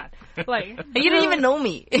 Like, come on. Like, you don't even know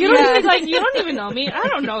me. You don't even know me. I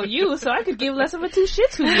don't know you, so I could give less of a two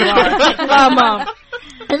shits who you are.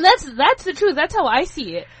 And that's the truth. That's how I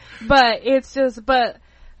see it. But it's true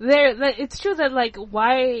that like,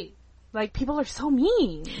 why, like, people are so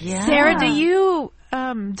mean. Yeah. Sarah, do you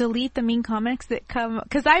delete the mean comics that come?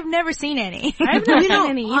 Because I've never seen any. I've never seen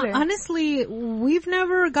any either. Honestly, we've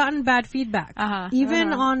never gotten bad feedback.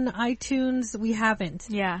 Even on iTunes, we haven't.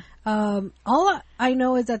 Yeah. All I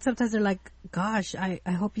know is that sometimes they're like, gosh, I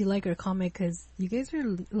hope you like our comic because you guys are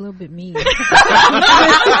a little bit mean. Let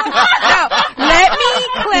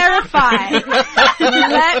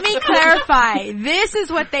me clarify. This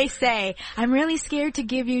is what they say. I'm really scared to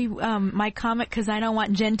give you my comic because I don't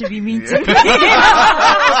want Jen to be mean to me.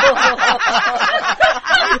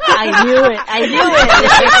 I knew it.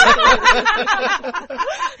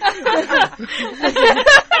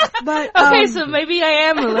 But okay, so maybe I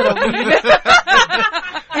am a little mean.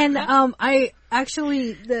 And I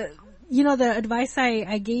actually the advice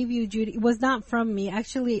I gave you, Judy, was not from me.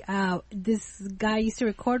 Actually, this guy I used to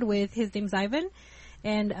record with, his name's Ivan.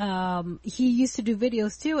 And he used to do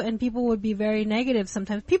videos too, and people would be very negative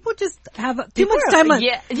sometimes. People just have too much time on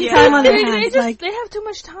their hands. They have too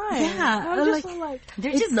much time. Yeah.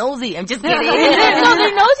 They're just nosy. I'm just kidding. No,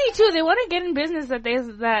 they're nosy too. They want to get in business that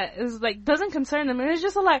is like doesn't concern them, and it's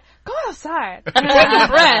just like, go outside, take a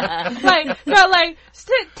breath,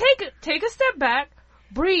 take a step back,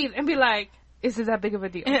 breathe, and be like, is it that big of a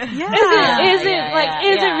deal? Yeah. Is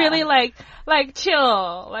it really like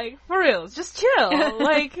chill? Like, for real, just chill.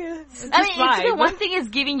 Like, one thing is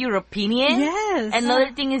giving your opinion. Yes.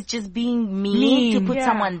 Another thing is just being mean to put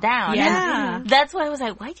someone down. Yeah. And that's why I was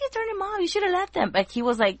like, why'd you turn him off? You should have left them. But he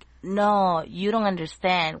was like, no, you don't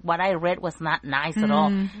understand. What I read was not nice at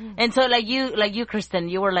all. And so like you, Kristen,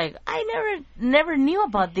 you were like, I never knew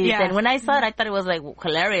about this. Yeah. And when I saw it, I thought it was like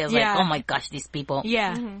hilarious. Yeah. Like, oh my gosh, these people.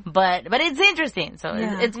 Yeah. But it's interesting. So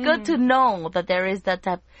it's good to know that there is that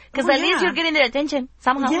type, cause at least you're getting their attention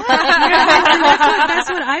somehow. Yeah.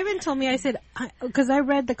 That's what Ivan told me. I said, cause I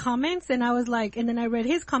read the comments and I was like, and then I read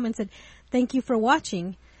his comments and said, thank you for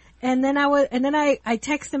watching. And then I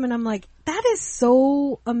text him and I'm like, that is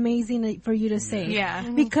so amazing for you to say. Yeah.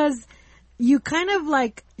 Because you kind of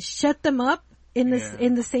like shut them up in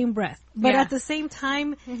the same breath. But at the same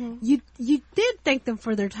time, you did thank them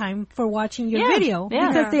for their time for watching your video. Yeah.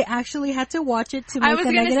 Because they actually had to watch it to make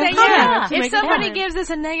a negative comment. If somebody gives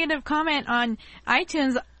us a negative comment on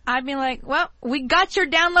iTunes, I'd be like, well, we got your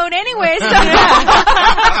download anyway, so.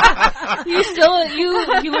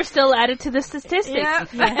 You were still added to the statistics. Yeah.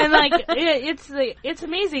 And like, it's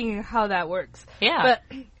amazing how that works. Yeah. But,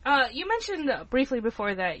 you mentioned briefly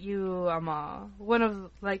before that you, one of,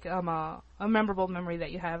 like, a memorable memory that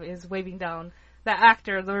you have is waving down that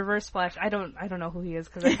actor, the Reverse Flash. I don't know who he is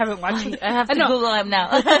because I haven't watched it. I have to Google him now.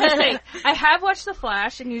 I have watched The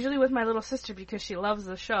Flash, and usually with my little sister because she loves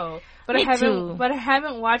the show. But I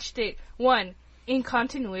haven't watched it, one, in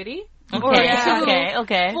continuity.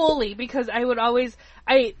 Okay. Fully, because I would always,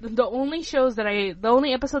 the only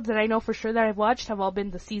episodes that I know for sure that I've watched have all been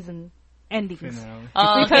the season endings.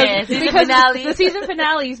 Because the season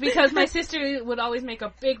finales, because my sister would always make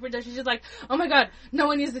a big production. She's like, oh my god, no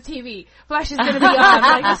one needs the TV. Flash is gonna be on.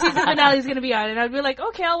 Like, the season finale is gonna be on. And I'd be like,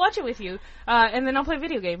 okay, I'll watch it with you. And then I'll play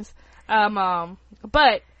video games.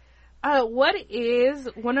 But what is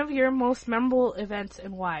one of your most memorable events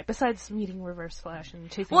and why? Besides meeting Reverse Flash and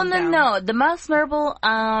chasing him down. No. The most memorable,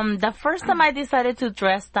 the first time I decided to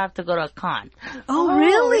dress up to go to a con. Oh,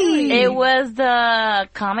 really? It was the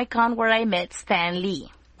Comic-Con where I met Stan Lee.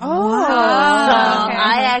 Oh. So okay.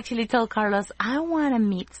 I actually told Carlos, I want to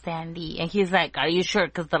meet Stan Lee. And he's like, are you sure?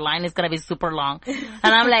 Because the line is going to be super long. And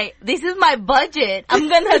I'm like, this is my budget. I'm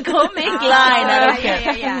going to go make line. I don't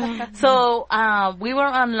care. Yeah. So we were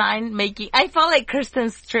online making, I felt like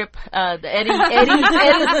Kirsten's trip, the Eddie's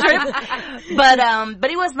trip. But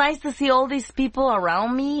it was nice to see all these people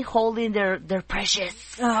around me holding their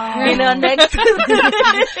precious. You know, next to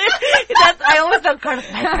I always tell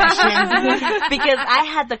Carlos, my precious. Because I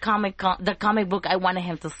had the comic book I wanted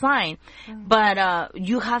him to sign, but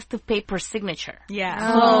you have to pay per signature.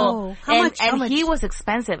 Yeah. Oh. So, How much? he was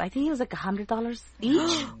expensive. I think he was like $100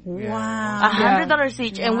 each. Wow. $100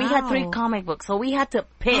 each, and we had 3 comic books, so we had to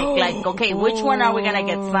pick, like, okay, which one are we gonna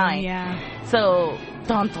get signed? Yeah. So,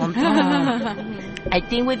 dun, dun, dun. I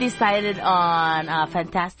think we decided on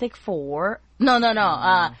Fantastic Four. No.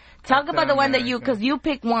 Talk about the one that because you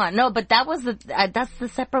picked one. No, but that was that's the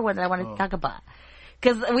separate one that I wanted to talk about.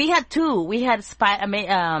 Because we had 2. We had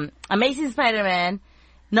Amazing Spider-Man,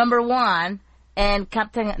 #1, and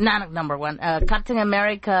Captain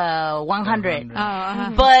America 100.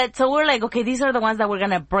 But so we're like, okay, these are the ones that we're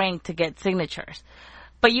gonna bring to get signatures.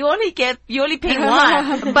 But you only pay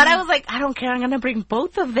one. But I was like, I don't care. I'm gonna bring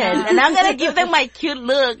both of them, and I'm gonna give them my cute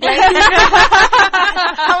look. Like,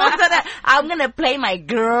 I'm gonna play my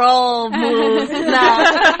girl moves. Now,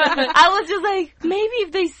 I was just like, maybe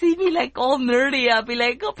if they see me like all nerdy, I'll be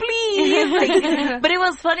like, oh please. Like, but it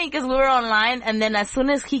was funny because we were online, and then as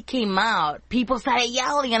soon as he came out, people started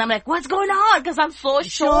yelling, and I'm like, what's going on? Because I'm so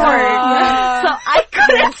short, so I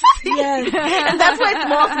couldn't see. And that's why it's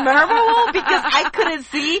most memorable because I couldn't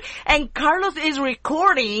see, and Carlos is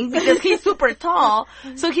recording because he's super tall,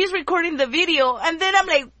 so he's recording the video, and then I'm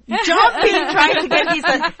like jumping,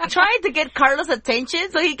 trying to get Carlos'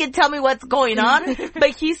 attention so he can tell me what's going on, but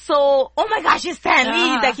he's so, oh my gosh, it's Stan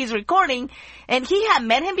Lee that he's recording, and he had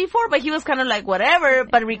met him before, but he was kind of like whatever,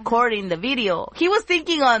 but recording the video. He was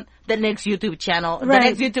thinking on the next YouTube channel, the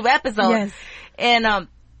next YouTube episode, and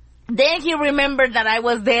then he remembered that I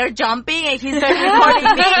was there jumping, and he started recording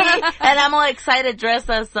me, and I'm all excited dressed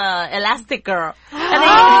as Elastic Girl.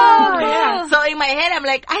 And so in my head, I'm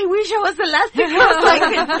like, I wish I was Elastic Girl so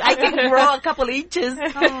I can grow a couple inches.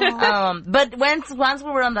 But once we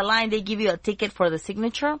were on the line, they give you a ticket for the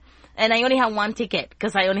signature. And I only had one ticket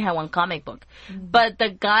because I only had one comic book. But the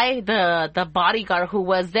guy, the bodyguard who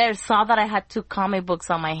was there saw that I had 2 comic books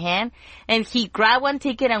on my hand, and he grabbed one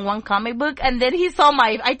ticket and one comic book, and then he saw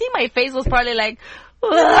I think my face was probably like,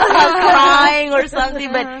 crying or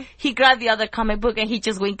something, but he grabbed the other comic book and he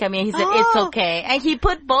just winked at me and he said, it's okay. And he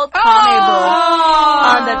put both comic books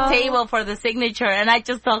on the table for the signature, and I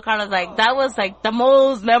just told Carlos, like, that was like the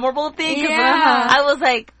most memorable thing. I was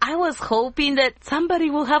like, I was hoping that somebody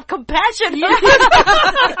will have compassion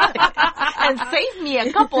and save me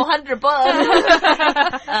a couple $100.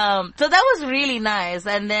 So that was really nice.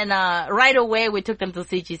 And then right away we took them to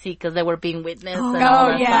CGC because they were being witnessed.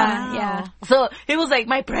 So it was like,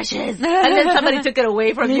 my precious. And then somebody took it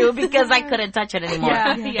away from you because I couldn't touch it anymore.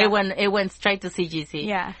 It went straight to CGC.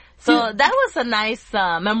 Yeah. So that was a nice,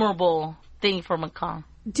 memorable thing for Macau.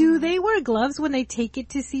 Do they wear gloves when they take it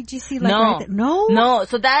to CGC? Like No. right there? No? No.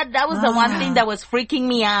 So that was the one thing that was freaking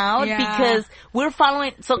me out because we're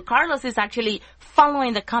following, so Carlos is actually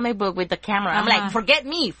following the comic book with the camera. I'm like, forget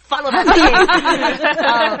me, follow the thing.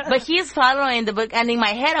 But he's following the book, and in my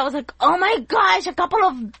head I was like, oh my gosh, a couple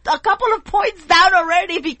of points down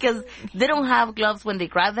already because they don't have gloves when they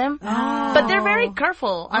grab them. But they're very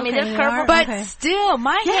careful. I mean, they're careful. But still,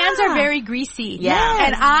 my hands are very greasy.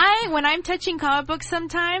 Yeah. And when I'm touching comic books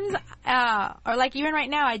sometimes, or like even right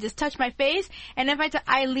now, I just touch my face, and if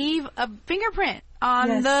I leave a fingerprint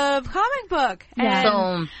on the comic book. And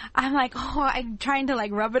So I'm like, I'm trying to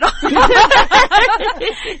like rub it off.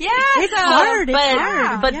 It's hard.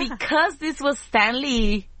 But because this was Stan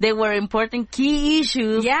Lee, they were important key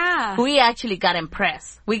issues. Yeah. We actually got him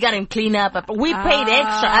pressed. We got him cleaned up. We paid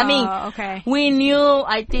extra. I mean, we knew,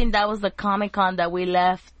 I think that was the Comic-Con that we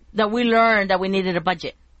learned that we needed a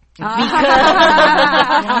budget.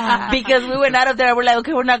 Because we went out of there, we're like,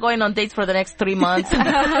 okay, we're not going on dates for the next 3 months.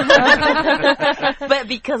 But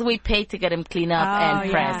because we paid to get him cleaned up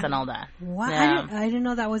and pressed and all that. Wow. Yeah. I didn't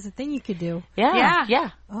know that was a thing you could do. Yeah.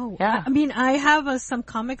 Oh, yeah. I mean, I have some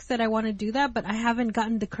comics that I want to do that, but I haven't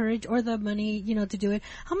gotten the courage or the money, to do it.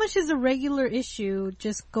 How much does a regular issue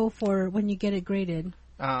just go for when you get it graded?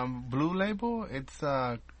 Blue Label, it's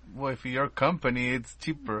well, if you're a company, it's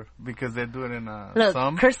cheaper because they do it in Look,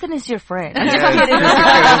 some. Kirsten is your friend.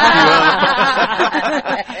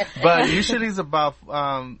 But usually it's about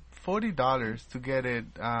 $40 to get it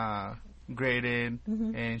graded,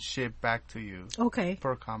 and shipped back to you Okay.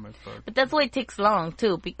 for a comic book. But that's why it takes long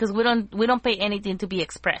too, because we don't pay anything to be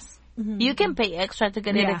express. You can pay extra to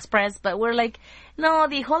get it Yeah. express, but we're like, no,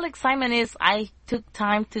 the whole excitement is I took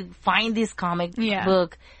time to find this comic Yeah.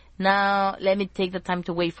 book. Now let me take the time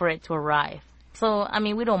to wait for it to arrive. So, I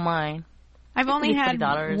mean, we don't mind. I've only had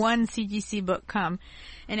 $40. one CGC book come,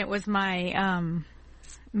 and it was my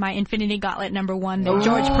my Infinity Gauntlet #1 that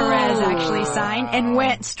George Perez actually signed and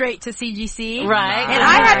went straight to CGC. Right. And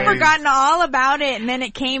I had forgotten all about it, and then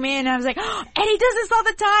it came in, and I was like, oh, Eddie does this all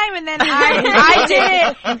the time, and then I did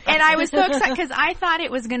it, and I was so excited, because I thought it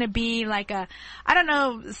was going to be like I don't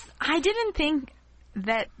know, I didn't think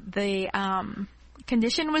that the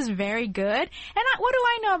condition was very good. And what do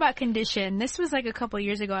I know about condition? This was like a couple of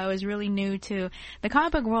years ago. I was really new to the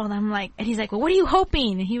comic book world. I'm like, and he's like, well, what are you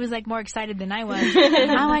hoping? And he was like more excited than I was.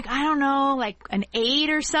 I'm like, I don't know, like an 8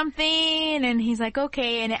 or something. And he's like,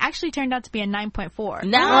 okay. And it actually turned out to be a 9.4.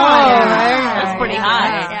 Nice. That's pretty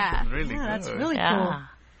high. Yeah. Really good. That's really cool. Yeah.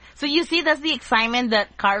 So you see, that's the excitement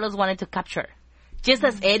that Carlos wanted to capture. Just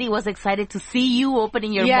as Eddie was excited to see you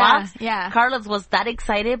opening your box, Carlos was that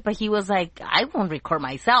excited, but he was like, I won't record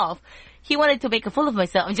myself. He wanted to make a fool of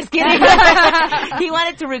myself. I'm just kidding. He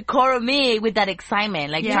wanted to record me with that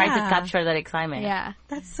excitement, like trying to capture that excitement. Yeah.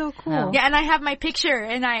 That's so cool. Yeah, and I have my picture,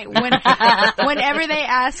 and whenever they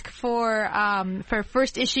ask for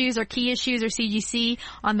first issues or key issues or CGC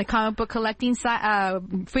on the comic book collecting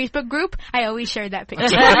Facebook group, I always share that picture.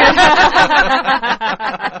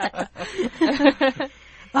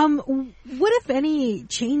 What if any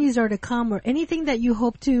changes are to come, or anything that you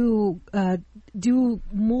hope to do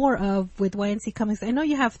more of with YNC Comics? I know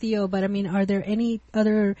you have Theo, but I mean, are there any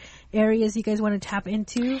other areas you guys want to tap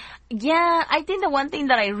into? Yeah, I think the one thing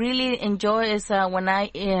that I really enjoy is when I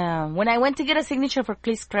went to get a signature for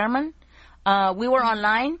Chris Claremont, we were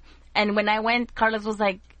online, and when I went, Carlos was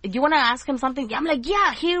like, do you want to ask him something? I'm like,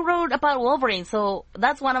 yeah, he wrote about Wolverine, so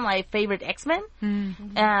that's one of my favorite X-Men.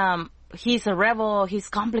 Mm-hmm. He's a rebel. He's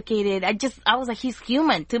complicated. I was like, he's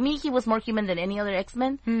human. To me, he was more human than any other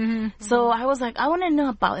X-Men. Mm-hmm. So I was like, I want to know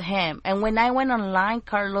about him. And when I went online,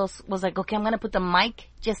 Carlos was like, okay, I'm going to put the mic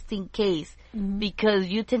just in case, because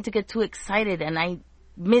you tend to get too excited and I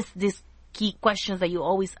miss these key questions that you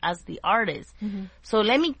always ask the artist. Mm-hmm. So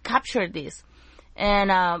let me capture this.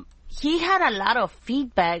 And, he had a lot of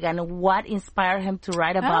feedback on what inspired him to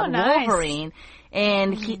write about Wolverine.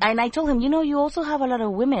 And I told him, you also have a lot of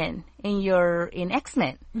women in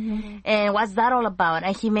X-Men. Mm-hmm. And what's that all about?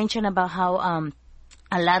 And he mentioned about how,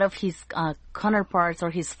 a lot of his, counterparts or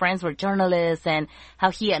his friends were journalists, and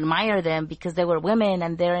how he admired them because they were women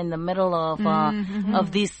and they're in the middle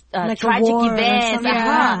of these, like tragic events.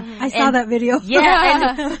 I saw that video.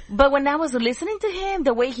 Yeah. But when I was listening to him,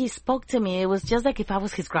 the way he spoke to me, it was just like if I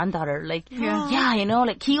was his granddaughter. Like,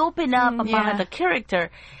 like he opened up about the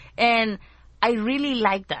character. And I really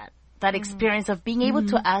like that experience of being able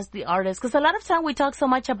to ask the artist. Because a lot of time we talk so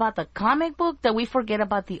much about the comic book that we forget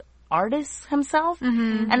about the artist himself.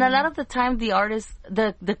 Mm-hmm. And a lot of the time the artist,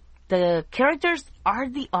 the characters are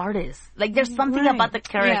the artists. Like there's something about the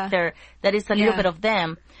character that is a little bit of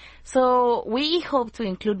them. So we hope to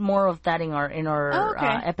include more of that in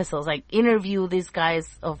our episodes, like interview these guys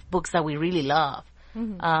of books that we really love.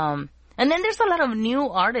 Mm-hmm. And then there's a lot of new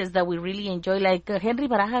artists that we really enjoy, like Henry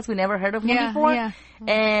Barajas. We never heard of him before. Yeah.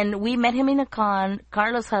 And we met him in a con.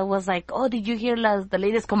 Carlos was like, oh, did you hear the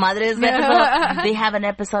latest Comadres episode? They have an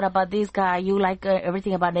episode about this guy. You like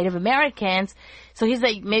everything about Native Americans. So he's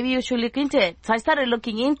like, maybe you should look into it. So I started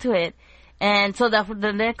looking into it. And so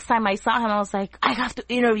the next time I saw him, I was like, I have to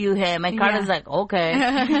interview him. And Carlos was like, okay.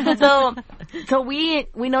 So we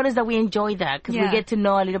noticed that we enjoy that because we get to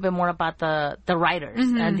know a little bit more about the writers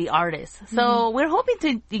and the artists. So we're hoping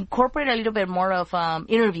to incorporate a little bit more of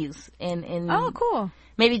interviews in oh, cool.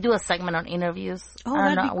 Maybe do a segment on interviews. Oh,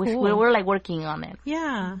 that'd be cool. We're like working on it.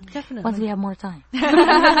 Yeah, definitely. Once we have more time.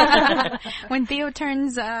 When Theo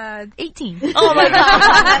turns 18. Oh my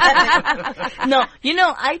God. No,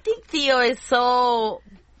 I think Theo is I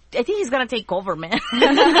think he's gonna take over, man.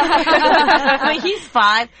 I mean, he's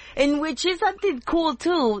 5, and which is something cool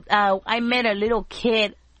too. I met a little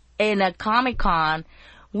kid in a Comic-Con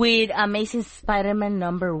with Amazing Spider-Man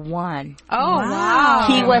 #1. Oh, wow.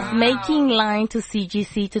 He was making line to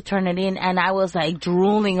CGC to turn it in, and I was like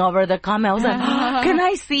drooling over the comic. I was like, can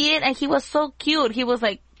I see it? And he was so cute. He was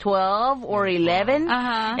like 12 or 11.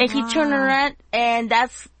 And he turned around, and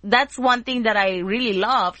that's one thing that I really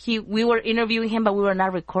love. We were interviewing him, but we were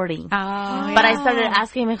not recording. But I started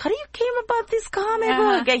asking him, how do you came about this comic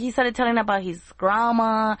book? And he started telling about his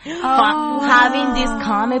grandma having these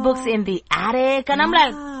comic books in the attic. And I'm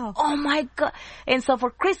like, oh my God. And so for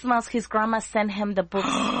Christmas, his grandma sent him the books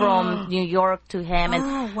from New York to him.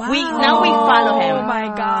 And wow. we follow him. Oh my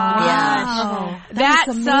gosh. Wow.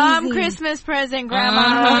 That's some amazing. Christmas present,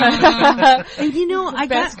 Grandma. And you know, I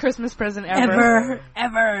Best got Christmas present ever.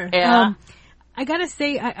 ever. Yeah. I gotta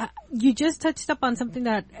say, you just touched up on something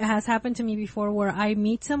that has happened to me before, where I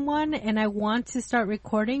meet someone and I want to start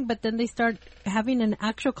recording, but then they start having an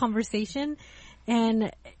actual conversation, and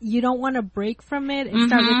you don't want to break from it and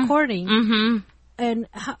start recording. Mm-hmm. And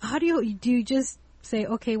how do you just say,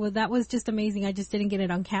 okay, well, that was just amazing, I just didn't get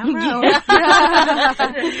it on camera? Or-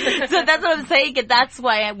 So that's what I'm saying. That's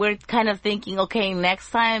why we're kind of thinking, okay,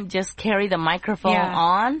 next time just carry the microphone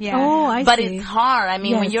on. Yeah. Oh, I But see. it's hard. I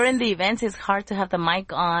mean, when Yes. you're in the events, it's hard to have the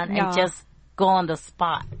mic on Yeah. and just go on the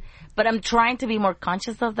spot. But I'm trying to be more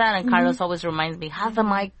conscious of that. And Carlos always reminds me, have the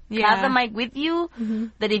mic with you.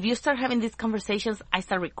 That if you start having these conversations, I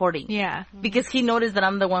start recording. Yeah. Because he noticed that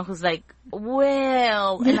I'm the one who's like,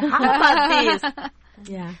 well, and how about this?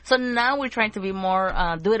 Yeah. So now we're trying to be more,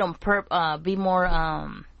 do it on be more,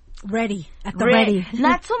 Ready. At the ready.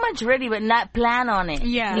 Not so much ready, but not plan on it.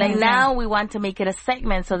 Yeah. Like Yeah. now we want to make it a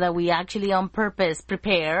segment so that we actually on purpose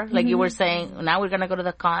prepare. Like you were saying, now we're going to go to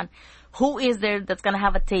the con. Who is there that's going to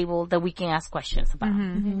have a table that we can ask questions about?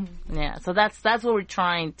 Yeah. So that's what we're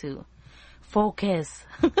trying to focus.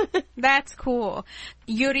 That's cool.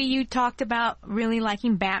 Yuri, you talked about really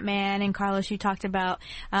liking Batman, and Carlos, you talked about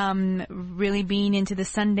really being into the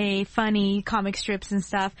Sunday funny comic strips and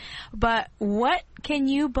stuff. But what can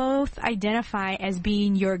you both identify as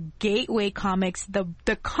being your gateway comics, the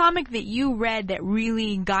comic that you read that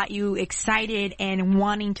really got you excited and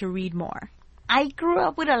wanting to read more? I grew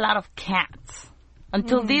up with a lot of cats.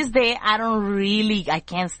 Until this day, I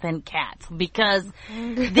can't stand cats because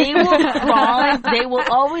they will crawl, they will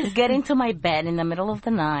always get into my bed in the middle of the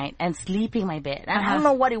night and sleep in my bed. And I don't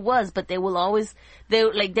know what it was, but they will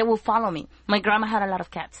follow me. My grandma had a lot of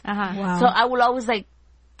cats. Wow. So I will always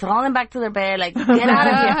throw them back to their bed, get out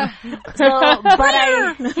of here. So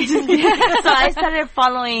I started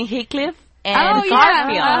following Heathcliff and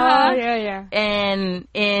Garfield. Yeah. And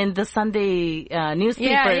in the Sunday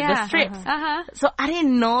newspaper, the strips. So I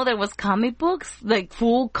didn't know there was comic books,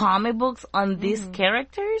 full comic books on these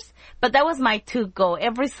characters. But that was my to-go.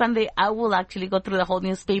 Every Sunday, I will actually go through the whole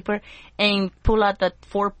newspaper and pull out the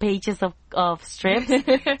 4 pages of strips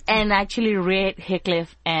and actually read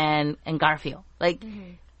Heathcliff and Garfield.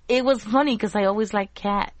 It was funny because I always liked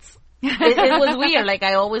cats. It was weird.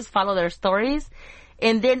 I always follow their stories.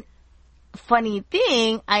 And then, funny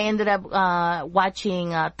thing, I ended up watching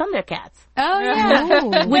Thundercats. Oh,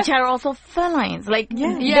 yeah. Which are also felines. They're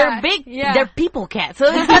big. Yeah. They're people cats. So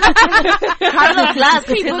it's kind of Carlos laughs.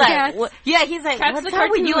 People cats. He's like, Cats what's the up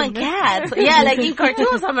with you cartoon. and cats? Yeah, in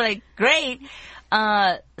cartoons, I'm like, great.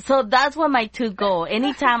 So that's what my to-go.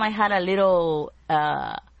 Anytime I had a little,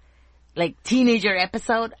 teenager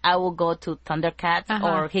episode, I will go to Thundercats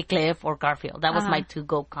or Heathcliff or Garfield. That was my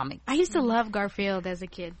to-go comic. I used to love Garfield as a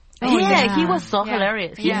kid. He was so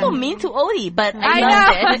hilarious. He's so mean to Odie, but I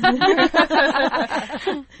loved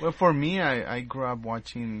it. Well, for me, I grew up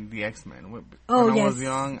watching the X-Men. When Oh, I yes. was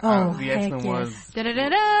young, Oh, the heck X-Men yes. was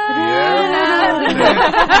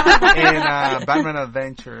Da-da-da-da. in Batman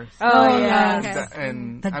Adventures. Oh, yeah. Okay.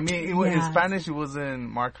 And The- I mean, in yeah. Spanish it was in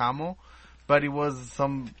Mark Hamill, but it was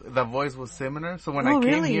the voice was similar. So when Oh, I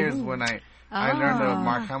came really? here is when I learned that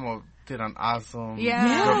Mark Hamill did an awesome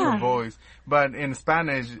Yeah. Joker voice. But in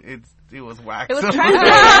Spanish, it was whack. It was So-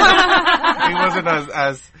 translated. it wasn't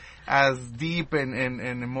as deep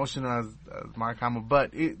and emotional as Mark Hamill.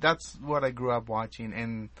 But that's what I grew up watching,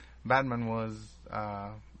 and Batman was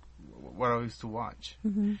what I used to watch.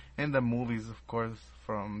 And the movies, of course,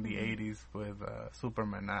 from the 80s with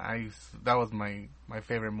Superman. That was my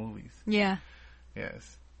favorite movies. Yeah.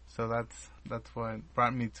 Yes. So that's what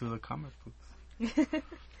brought me to the comic books.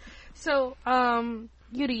 So,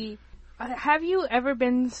 Yuri, have you ever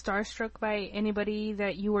been starstruck by anybody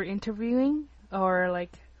that you were interviewing, or?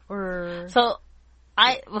 So,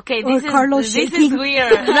 this Carlos is shaking.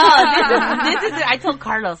 weird. No, this is I told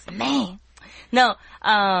Carlos, man. No,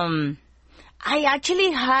 I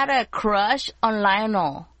actually had a crush on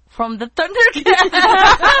Lionel from the Thundercats.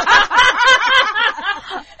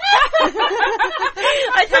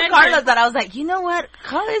 I told Carlos that I was like, you know what?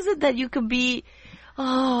 How is it that you could be?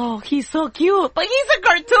 Oh, he's so cute, but he's a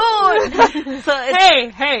cartoon. So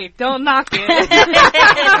Hey, don't knock it.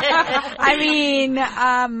 I I mean,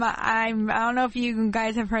 I don't know if you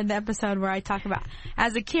guys have heard the episode where I talk about,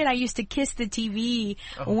 as a kid, I used to kiss the TV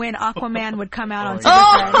when Aquaman would come out on TV.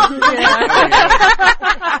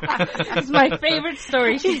 It's my favorite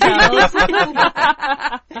story she tells.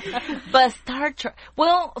 But Star Trek.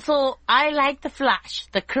 Well, so I like the Flash,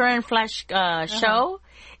 the current Flash show.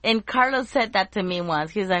 And Carlos said that to me once.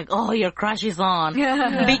 He's like, "Oh, your crush is on,"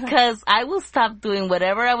 because I will stop doing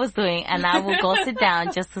whatever I was doing and I will go sit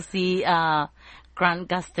down just to see Grant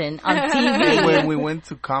Gustin on TV. When we went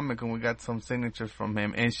to Comic and we got some signatures from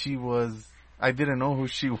him, and I didn't know who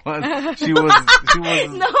she was. She was.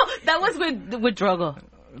 No, that was with Drogo.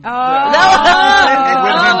 With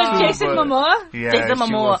Jason Momoa? Yeah, Jason she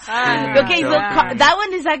Momoa. was screaming and Okay, so jumping. that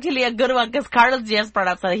one is actually a good one because Carlos just brought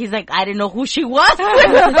up something. He's like, I didn't know who she was.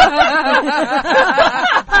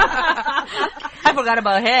 I forgot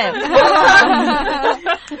about him.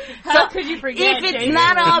 How could you forget? If it's Jason?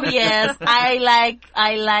 not obvious, I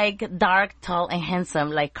like dark, tall, and handsome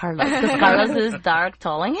like Carlos. Because Carlos is dark,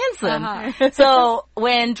 tall, and handsome. So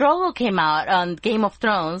when Drogo came out on Game of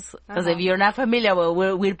Thrones, because if you're not familiar,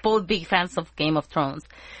 we're both big fans of Game of Thrones.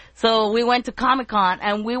 So we went to Comic-Con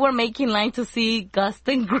and we were making line to see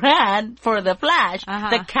Gustin Grant for The Flash,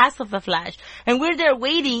 the cast of The Flash. And we're there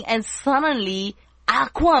waiting and suddenly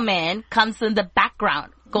Aquaman comes in the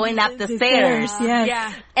background going up the stairs. Yes.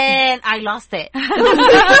 Yeah. And I lost it. I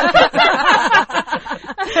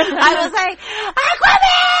was like, Aquaman!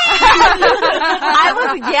 I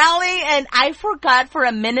was yelling and I forgot for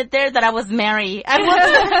a minute there that I was Mary.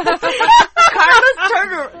 Carlos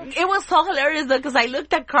turned. It was so hilarious though because I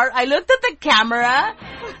looked at the camera.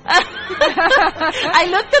 I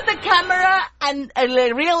looked at the camera and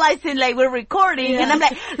realizing like we're recording and I'm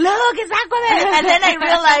like, look, it's Aquaman. And then I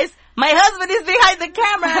realized my husband is behind the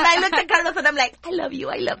camera, and I looked at Carlos and I'm like, I love you.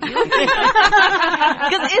 Because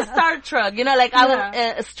it's Star Trek, like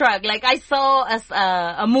I was struck. Like I saw as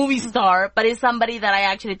a movie star, but it's somebody that I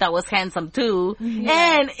actually thought was handsome too.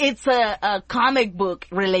 And it's a comic book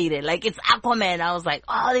related. Like it's Aquaman. I was like,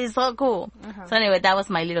 oh, this is so cool. So anyway, that was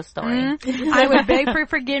my little story. I would beg for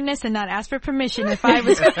forgiveness and not ask for permission if I had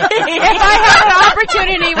an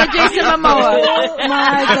opportunity with Jason Momoa. Oh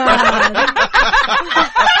my God.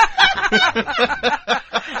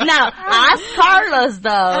 Now, ask Carlos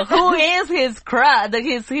though, who is his crush,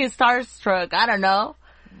 his starstruck? I don't know.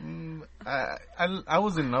 I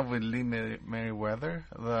was in love with Lee Meriwether,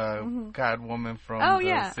 the Catwoman from Oh, the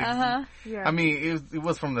yeah. 60s. Yeah. I mean, it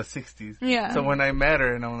was from the 60s. Yeah. So when I met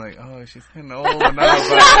her, and I'm like, oh, she's kind of old now, but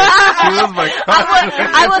she was my crush.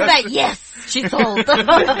 I was like, yes, she's old. Just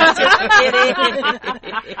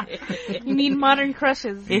kidding. You need modern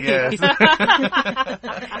crushes. Yes.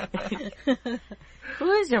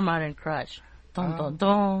 Who is your modern crush? Dun, dun,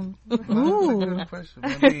 dun. Ooh. Good question.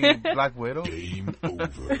 Maybe Black Widow? Game over.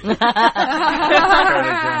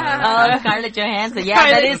 Scarlett Johansson.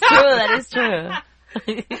 Yeah, that is true.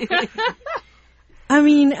 I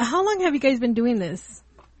mean, how long have you guys been doing this?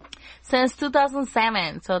 Since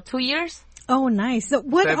 2007, so 2 years. Oh, nice. So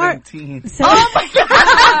what 17. Oh my God.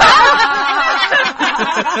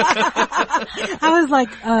 I was like,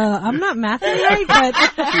 I'm not mathing right, but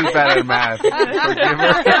She's bad at math. Forgive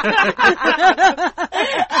her.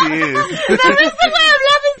 She is. The reason why I'm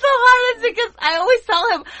laughing so hard is because I always tell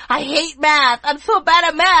him, I hate math. I'm so bad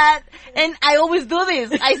at math. And I always do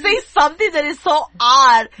this. I say something that is so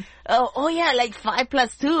odd. Oh yeah, like 5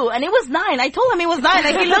 plus 2. And it was 9. I told him it was 9.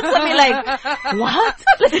 And he looks at me like, what?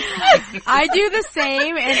 I do the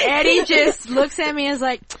same, and Eddie just looks at me and is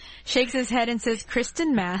like, shakes his head and says,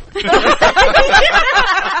 Kristen math.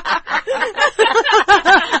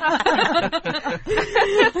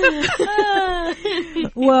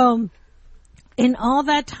 well, in all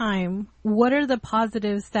that time, what are the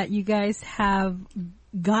positives that you guys have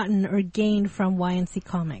gotten or gained from YNC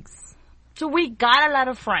Comics? So we got a lot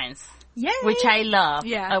of friends. Yay! Which I love.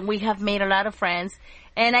 Yeah. We have made a lot of friends.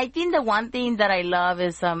 And I think the one thing that I love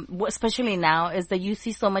is, especially now, is that you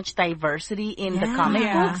see so much diversity in the comic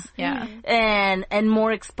books. Yeah. And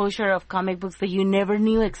more exposure of comic books that you never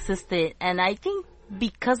knew existed. And I think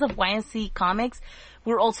because of YNC Comics,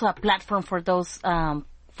 we're also a platform for those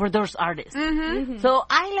artists. So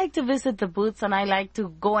I like to visit the booths and I like to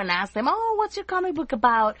go and ask them, oh, what's your comic book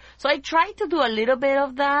about? So I try to do a little bit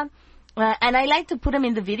of that. And I like to put them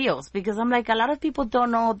in the videos because I'm like, a lot of people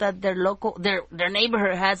don't know that their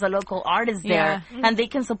neighborhood has a local artist there and they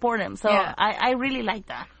can support him. So I really like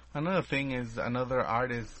that. Another thing is another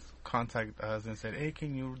artist contact us and said, "Hey,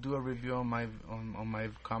 can you do a review on my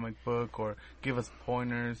comic book or give us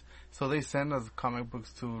pointers?" So they send us comic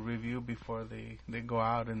books to review before they go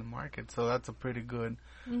out in the market. So that's a pretty good,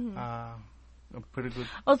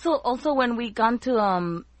 Also, when we gone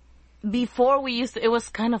to before we used to, it was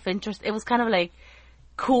kind of interesting. It was kind of like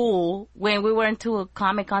cool when we went to a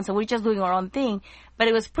Comic-Con, so we're just doing our own thing. But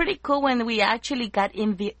it was pretty cool when we actually got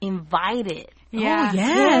invited. Yeah. Oh,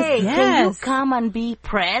 yes, Hey, yes. can you come and be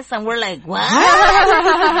press? And we're like, what?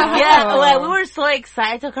 Yeah, well, we were so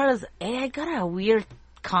excited. So Carlos, hey, I got a weird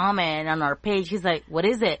comment on our page. He's like, what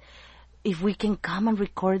is it? If we can come and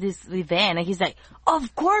record this event. And he's like,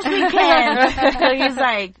 of course we can. So he's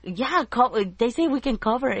like, yeah, they say we can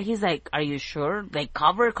cover it. He's like, are you sure? Like,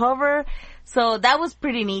 cover? So that was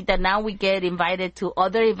pretty neat that now we get invited to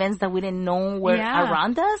other events that we didn't know were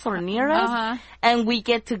around us or near us. And we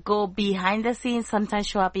get to go behind the scenes, sometimes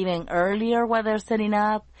show up even earlier while they're setting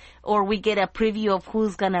up. Or we get a preview of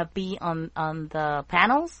who's gonna be on the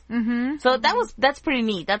panels. Mm-hmm. So that's pretty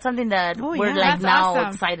neat. That's something that we're That's now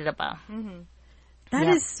awesome. excited about. That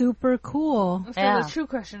is super cool. So the true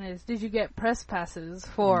question is, did you get press passes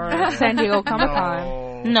for San Diego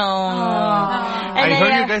Comic-Con? No. I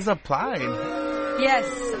heard you guys applied. Yes,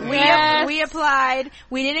 we applied.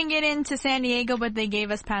 We didn't get into San Diego, but they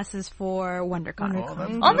gave us passes for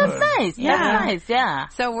WonderCon. Oh, that's nice. Yeah. That's nice. Yeah.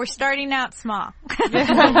 So we're starting out small.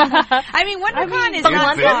 I mean, WonderCon is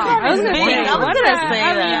not big. small. I was gonna say, I was gonna say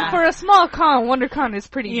I that. mean, for a small con, WonderCon is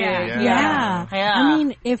pretty big. Yeah. Yeah. I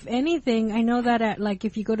mean, if anything, I know that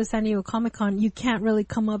if you go to San Diego Comic-Con, you can't really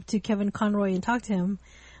come up to Kevin Conroy and talk to him.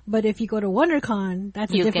 But if you go to WonderCon,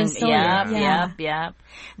 that's a different story. Yep.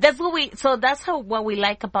 That's what we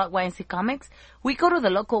like about YNC Comics. We go to the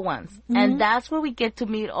local ones, and that's where we get to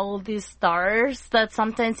meet all these stars that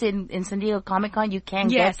sometimes in San Diego Comic-Con you can't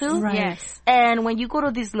get to. Right. Yes. And when you go to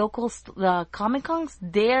these local Comic-Cons,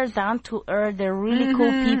 they're down to earth. They're really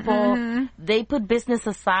cool people. They put business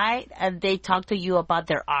aside and they talk to you about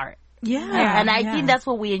their art. And I think that's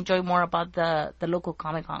what we enjoy more about the local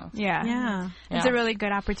Comic-Cons. Yeah. It's a really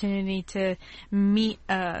good opportunity to meet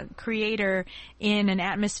a creator in an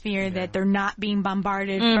atmosphere that they're not being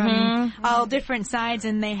bombarded from all different sides,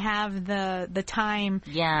 and they have the time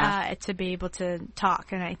to be able to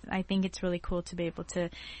talk. And I think it's really cool to be able to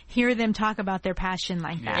hear them talk about their passion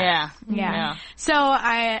like that. Yeah. So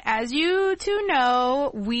as you two know,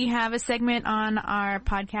 we have a segment on our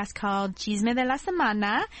podcast called Chisme de la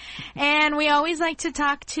Semana. And we always like to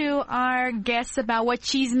talk to our guests about what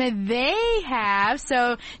chisme they have.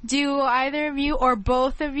 So do either of you or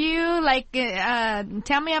both of you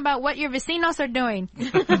tell me about what your vecinos are doing?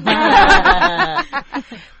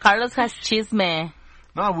 Carlos has chisme.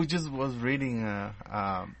 No, we just was reading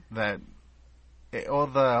that all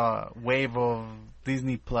the wave of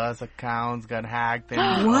Disney Plus accounts got hacked.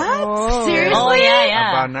 And What? Seriously? Oh,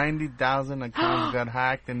 yeah. About 90,000 accounts got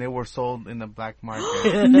hacked, and they were sold in the black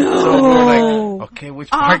market. No. So we're like, okay,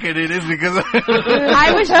 which market it is? Because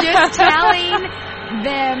I was just telling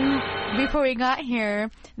them before we got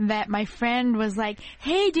here that my friend was like,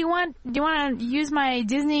 "Hey, do you want to use my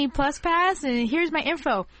Disney Plus pass? And here's my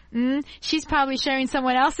info." She's probably sharing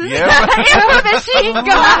someone else's info that she got.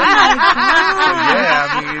 So,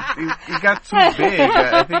 I mean, it got too big.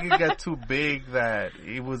 I think it got too big that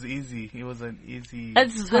it was easy. It was an easy.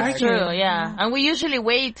 That's true, yeah. And we usually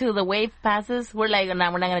wait till the wave passes. We're like,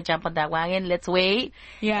 no, we're not gonna jump on that wagon. Let's wait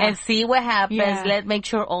and see what happens. Yeah. Let's make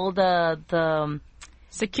sure all the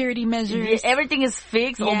security measures. Everything is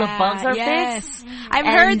fixed. All the bugs are fixed. I've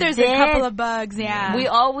heard there's a couple of bugs. Yeah. We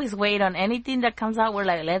always wait on anything that comes out. We're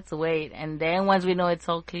like, let's wait, and then once we know it's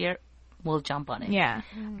all clear, we'll jump on it. Yeah.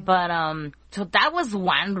 But so that was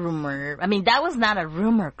one rumor. I mean, that was not a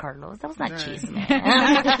rumor, Carlos. That was not chisme.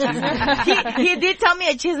 he did tell me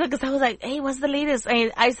a chisme because I was like, hey, what's the latest?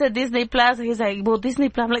 I said Disney Plus. He's like, well, Disney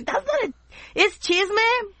Plus. I'm like, that's not it. It's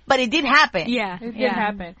chisme, but it did happen. Yeah. It did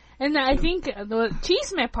happen. And I think the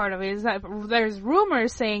chisme part of it is that there's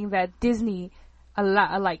rumors saying that Disney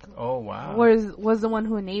oh wow, was the one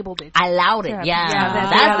who enabled it. Allowed it, yeah.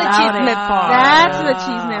 That's the chisme part. That's the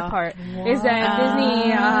chisme part. Is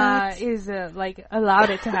that Disney is allowed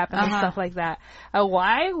it to happen and stuff like that.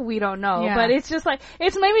 Why? We don't know. Yeah. But it's just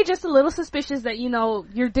it's maybe just a little suspicious that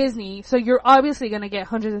you're Disney, so you're obviously gonna get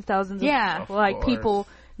hundreds of thousands of people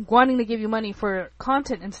wanting to give you money for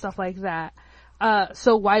content and stuff like that.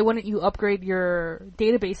 So why wouldn't you upgrade your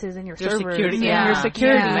databases and your servers security, and your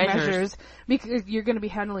security measures, because you're going to be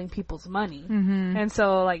handling people's money. And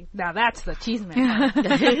so now that's the chisme.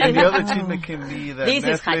 And the other chisme can be that This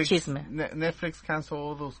is hot chisme. Netflix cancel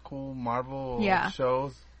all those cool Marvel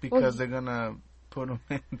shows because they're gonna put them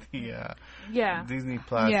in the Yeah. Disney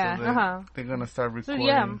Plus. Yeah. So they're gonna start So recording.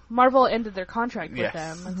 yeah, Marvel ended their contract Yes. with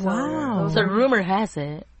them. And so Wow. those So are- rumor has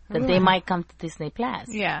it that they might come to Disney Plus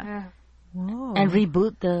Yeah. yeah. Whoa. and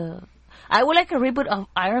reboot the. I would like a reboot of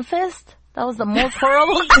Iron Fist. That was the most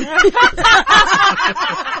horrible.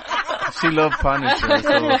 She loved Punisher. So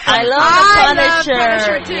I love the Punisher.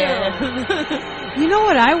 Punisher too. Yeah. You know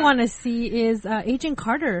what I want to see is Agent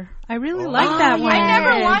Carter. I really like that one. I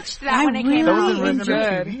never watched that I when it came that was really the original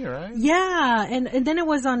enjoyed. TV, right? Yeah, and then it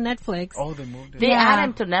was on Netflix. Oh, they moved it. They Yeah. added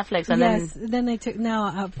him to Netflix and Yes, then. then they took,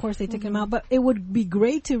 now of course they took him out, but it would be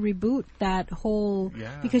great to reboot that whole,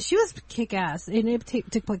 Yeah. because she was kick-ass, and it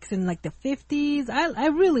took place in like the 50s. I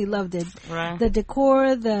really loved it. Right. The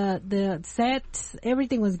decor, the set,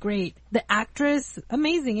 everything was great. The actress,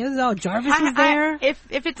 amazing. It was all, Jarvis was there. If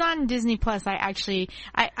it's on Disney Plus, I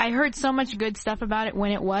heard so much good stuff about it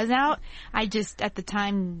when it was out. I just at the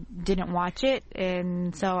time didn't watch it,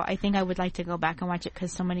 and so I think I would like to go back and watch it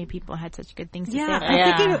because so many people had such good things to say. Yeah, about I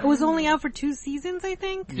it. think Yeah. it was only out for 2 seasons, I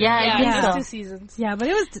think. Yeah, I think Yeah, so. 2 seasons. Yeah, but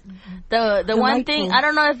it was, The one Delightful. thing, I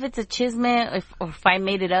don't know if it's a chisme or if I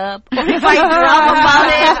made it up or if I grew up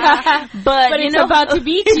about it, but you it's know, about to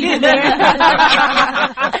be to you there.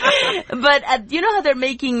 but you know how they're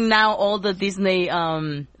making now all the Disney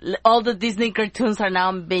cartoons are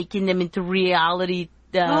now making them into reality.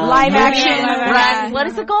 Live movies, action. right? What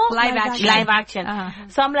is it called? Live action. Live action. Uh-huh.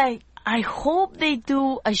 So I'm like, I hope they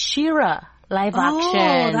do a She-Ra live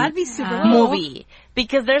action that'd be super cool. movie.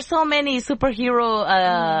 Because there's so many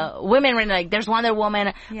superhero women right now. Like there's Wonder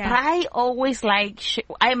Woman, Yeah. but I always like.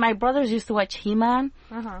 My brothers used to watch He-Man,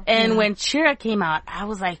 and when She-Ra came out, I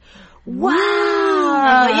was like,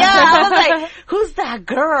 wow, yeah. I was like, who's that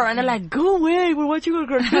girl? And they're like, go away, we're watching a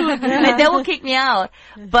cartoon. And they will kick me out.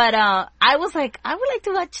 But I was like, I would like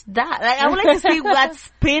to watch that. Like, I would like to see what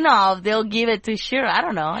spin-off they'll give it to She-Ra. I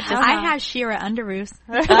don't know. Just, I have She-Ra Underoos.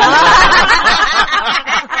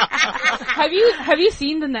 Have you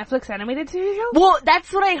seen the Netflix animated series? well,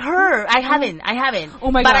 that's what I heard. I haven't.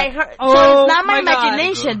 Oh my But God. I heard. Oh so it's not my my God.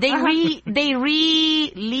 imagination. They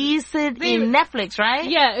release it in Netflix, right?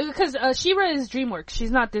 Yeah, because She-Ra is DreamWorks.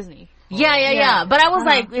 She's not Disney. Yeah. But I was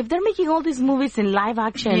like, if they're making all these movies in live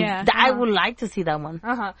action, Yeah. I would like to see that one.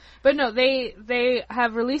 But no, they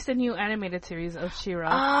have released a new animated series of She-Ra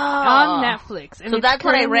Oh. on Netflix. And So it's that's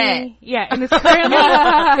what I read. currently- Yeah, and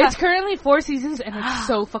it's currently 4 seasons, and it's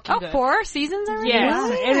so fucking good. 4 seasons already? Yes,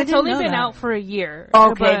 Wow. I and it's didn't only know been that. out for a year.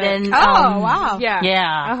 Okay, But- then. Oh, wow. Yeah.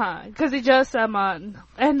 Yeah. Because it just and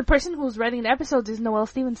the person who's writing the episodes is Noelle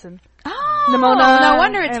Stevenson. Oh, Nimona no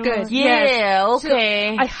wonder it's and- good. Yeah. So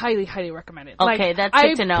Okay. I highly recommend it. Okay, that's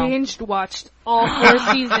good to know. I binged watched all 4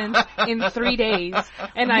 seasons in 3 days,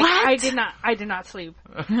 and I did not sleep,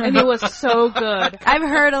 and it was so good. I've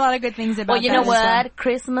heard a lot of good things about Well, you that know as well. what?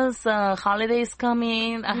 Christmas holidays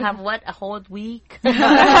coming. I have a whole week. Like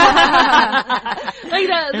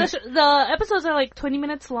the episodes are like 20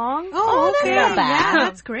 minutes long. Oh, okay. not bad. Yeah,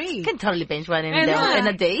 that's great. Can totally binge one in And,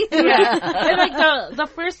 a day. And like the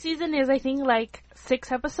first season is I think like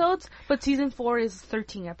 6 episodes, but season 4 is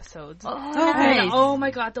 13 episodes. Oh, Okay. nice. Oh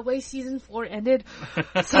my god, the way season 4 ended,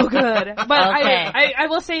 so good. But Okay. I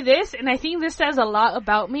will say this, and I think this says a lot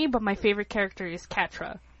about me, but my favorite character is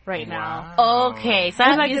Catra right now. Okay, so I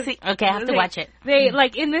have like you this- seen? Okay, I have to watch it. They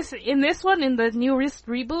like in this one in the new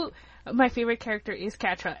reboot. My favorite character is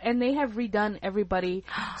Catra, and they have redone everybody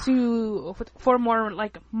for more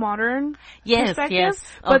like modern Yes, perspective. yes.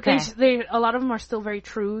 But Okay. they a lot of them are still very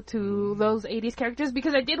true to those 80s characters,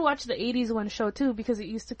 because I did watch the 80s one show too, because it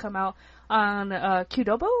used to come out on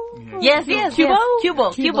Qdobo. Yes, Cubo?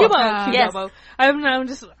 Cubo. Yes. Qdobo.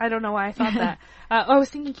 I don't know why I thought that. I was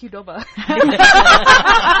thinking Qdoba.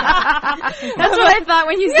 That's what I thought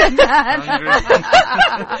when you said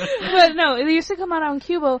that. But no, it used to come out on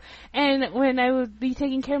Cubo, and when I would be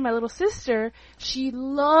taking care of my little sister, she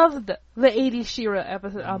loved the 80s She-Ra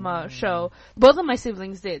episode, show. Both of my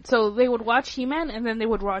siblings did. So they would watch He-Man, and then they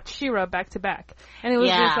would watch She-Ra back to back. And it was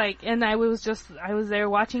Yeah. just like, and I was there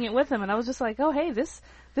watching it with them, and I was just like, oh hey, this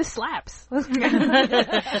slaps.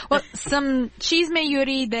 Well, some chisme,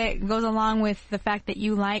 Yuri, that goes along with the fact that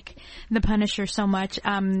you like The Punisher so much.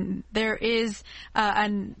 There is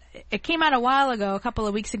it came out a while ago, a couple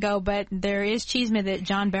of weeks ago, but there is chisme that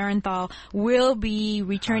John Barenthal will be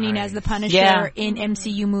returning as the Punisher Yeah. in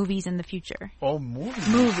MCU movies in the future. Oh, movies.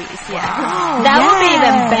 Movies, yeah. That would be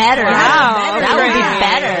even better. Wow. That would be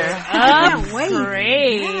better. can't wait.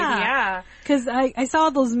 Great. Yeah. Yeah. Because I saw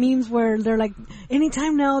those memes where they're like,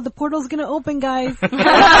 anytime now, the portal's gonna open, guys.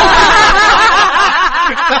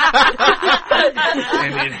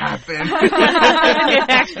 And it happened. It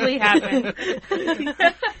actually happened.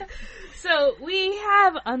 So we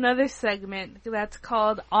have another segment that's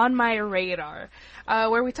called On My Radar,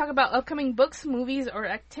 where we talk about upcoming books, movies, or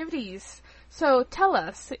activities. So tell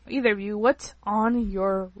us, either of you, what's on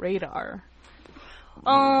your radar?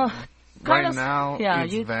 Right now, yeah,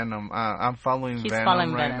 it's Venom. I'm following He's Venom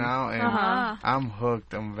following right Venom. now, and I'm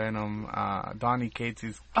hooked on Venom. Donny Cates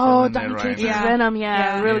is Oh, killing Donny it right Cates' now. Venom,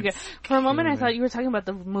 yeah, really good. It's For a moment, I killing thought it. you were talking about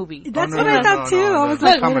the movie. That's no, what no, I thought no, too. no, I was the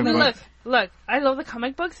like, comic wait a minute. book. Look, I love the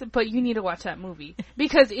comic books, but you need to watch that movie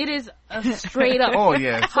because it is a straight up. Oh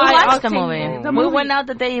yes. We watched the octane movie. The We movie. went out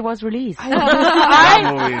the day it was released.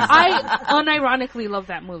 That movie is- I unironically love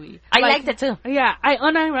that movie. I liked it too. Yeah, I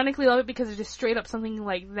unironically love it because it's just straight up something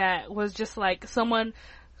like that was just like someone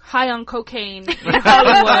high on cocaine in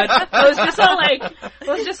Hollywood. It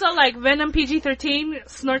was just so like Venom PG-13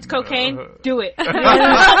 snorts cocaine, do it. That's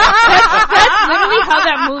literally how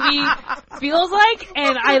that movie feels like,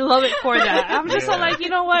 and I love it for that. I'm just so like, you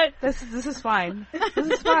know what? This is fine. This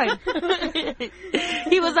is fine.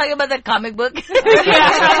 He was talking about the comic book.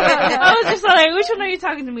 Yeah. I was just like, which one are you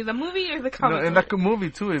talking to me? The movie or the comic? No, and book? that movie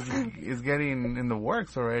too is getting in the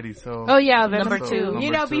works already. So Oh yeah, Venom Number 2. Number You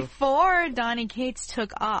know, 2. before Donny Cates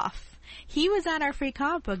took off, he was at our free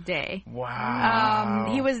comic book day. Wow.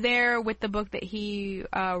 He was there with the book that he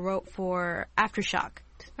wrote for Aftershock.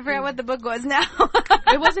 I forgot what the book was now.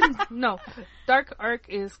 It wasn't no. Dark Arc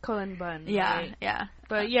is Cullen Bunn. Yeah, right? yeah,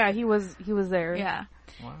 But yeah, he was there. yeah.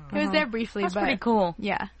 Wow. He was there briefly, That's but pretty cool.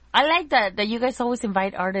 yeah. I like that you guys always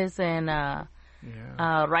invite artists and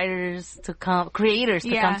writers to come, creators to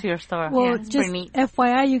Yeah. come to your store. Well, It's just pretty neat.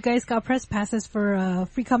 FYI, you guys got press passes for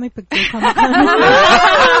Free Comic Book Day Comic Con.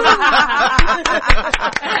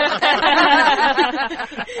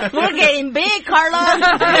 We're getting big, Carla.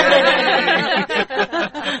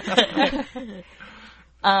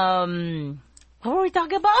 What were we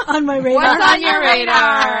talking about? On my radar. What's on your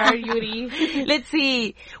radar, Yuri? Let's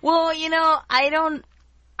see. Well,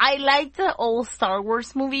 I like the old Star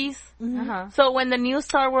Wars movies. Uh-huh. So when the new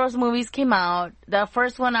Star Wars movies came out, the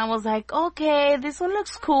first one I was like, okay, this one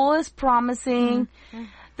looks cool, it's promising.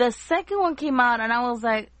 The second one came out and I was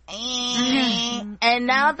like, and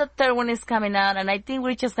now the third one is coming out and I think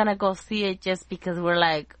we're just gonna go see it just because we're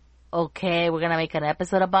like, okay, we're gonna make an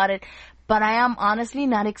episode about it. But I am honestly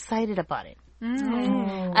not excited about it.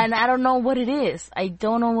 And I don't know what it is. I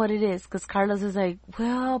don't know what it is because Carlos is like,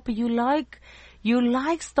 well, but you like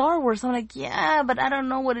Star Wars. I'm like, yeah, but I don't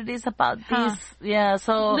know what it is about this. Yeah,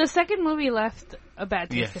 so. The second movie left a bad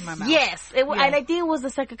taste in my mouth. Yes, and I think it was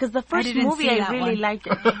the second because the first didn't movie see I that really one. liked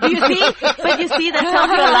it. You see, but you see that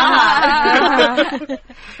tells you a lot.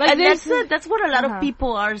 Like And that's what a lot of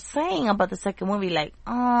people are saying about the second movie. Like,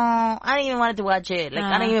 oh, I don't even want to watch it. Like,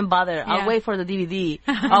 I don't even bother. Yeah. I'll wait for the DVD.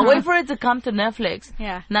 I'll wait for it to come to Netflix.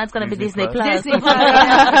 Yeah. Now it's gonna be Disney Disney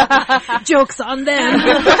Plus. Plus. Jokes on them.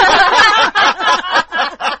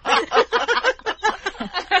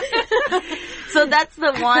 So that's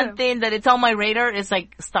the one thing that it's on my radar is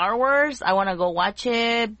like Star Wars. I want to go watch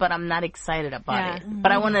it, but I'm not excited about it.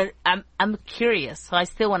 But I'm curious, so I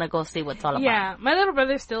still want to go see what's all about. Yeah, my little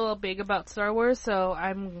brother's still big about Star Wars, so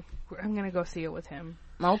I'm gonna go see it with him.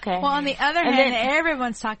 Okay. Well, on the other And hand, then-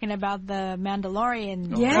 everyone's talking about the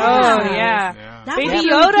Mandalorian. Yeah. Oh yeah, That Baby was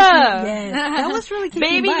really Yoda. kicking- Yes, that was really kicking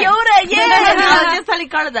Baby butt. Yoda, yes! I was just telling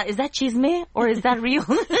Carla that. Is that chisme or is that real?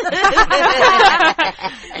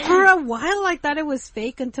 For a while, I thought it was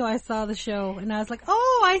fake until I saw the show, and I was like,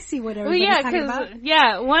 "Oh, I see what Well, everybody's yeah, talking about."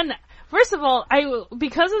 First of all,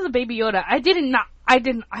 because of the Baby Yoda, I did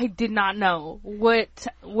not know when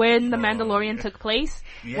the Mandalorian took place.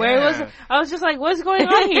 Yeah. Where it was, I was just like, what's going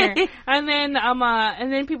on here? And then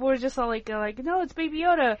people were just all like, no, it's Baby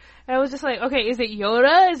Yoda. And I was just like, okay, is it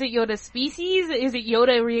Yoda? Is it Yoda's species? Is it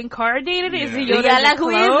Yoda reincarnated? Is it Yoda? Yeah, like, who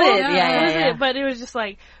is it? Yeah, Who is yeah. it? But it was just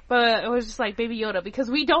like Baby Yoda because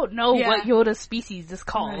we don't know what Yoda's species is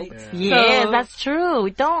called. Right. Yes, So- that's true.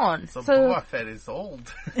 We don't. So So- Boba Fett is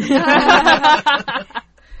old.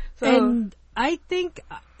 So, And I think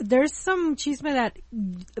there's some chisme that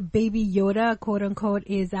Baby Yoda, quote unquote,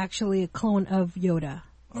 is actually a clone of Yoda.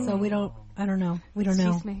 So we don't know. We don't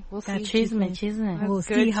know. Chisme. We'll see. That's Chisme. We'll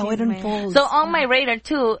Good see how it chisme. unfolds. So on my radar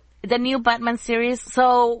too, the new Batman series.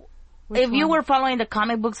 So if you were following the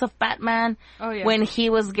comic books of Batman, Oh, yeah. when he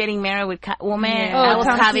was getting married with Catwoman, Yeah. I Oh, was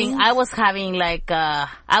Tom having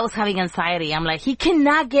anxiety. I'm like, he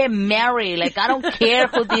cannot get married. Like, I don't care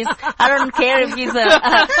I don't care if he's a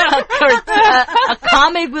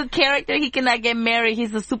comic book character. He cannot get married.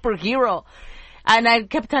 He's a superhero. And I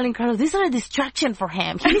kept telling Carlos, this is a distraction for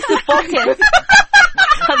him. He needs to focus.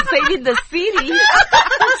 about saving the city.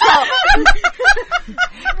 So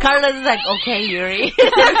Carlos is like, okay, Yuri.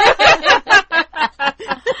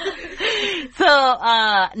 So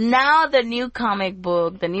now the new comic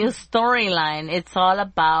book, the new storyline, it's all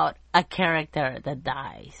about a character that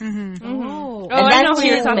dies. Oh. Oh, I know who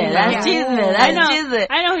you're talking about. That's chisme.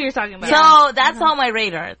 I know who you're talking about. So that's on my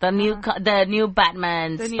radar. The new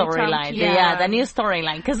Batman The new storyline. Tom King. Yeah, the new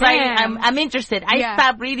storyline. Because Man. I'm interested. I Yeah.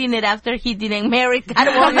 stopped reading it after he didn't marry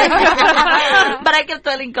Catwoman. But I kept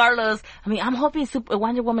telling Carlos, I mean, I'm hoping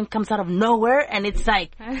Wonder Woman comes out of nowhere and it's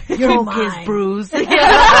like, focus, Bruce. Or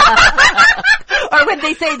when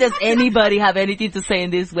they say, does anybody have anything to say in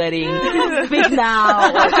this wedding? Speak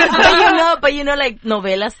now. But you know, like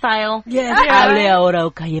novela style. Yes. Hable ahora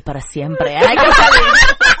o calle para siempre. And I kept telling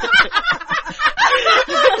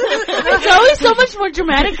It's always so much more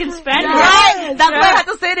dramatic in Spanish. Right. That's why I had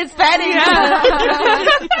to say it in Spanish.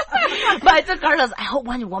 But I told Carlos, I hope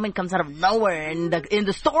Wonder Woman comes out of nowhere in the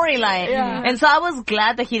storyline. Yeah. And so I was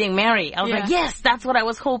glad that he didn't marry. I was Yeah. like, yes, that's what I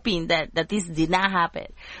was hoping, that this did not happen.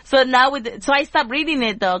 So now so I stopped reading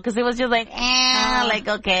it though, because it was just like, like,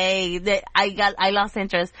 okay, I lost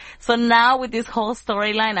interest. So now with this whole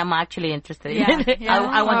storyline, I'm actually interested in it. Yeah.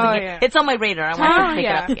 I want to get, it's on my radar. I want to pick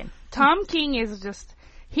it up again. Tom King is just,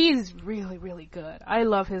 he's really, really good. I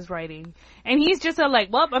love his writing. And he's just well,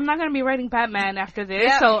 I'm not going to be writing Batman after this,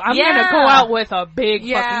 Yeah. so I'm Yeah. going to go out with a big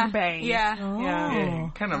Yeah. fucking bang. Yeah. Yeah,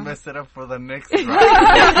 he kind of messed it up for the next round.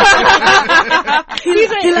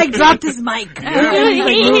 He like dropped his mic.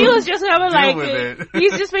 He was just Deal with it.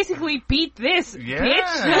 he's just basically beat this Yeah,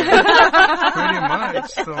 bitch. pretty much.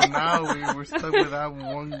 So now we're stuck with that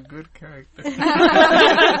one good character.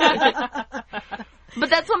 But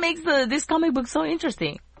that's what makes this comic book so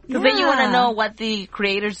interesting. Because then you want to know what the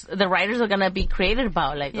writers are going to be created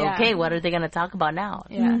about. Like, Yeah. okay, what are they going to talk about now?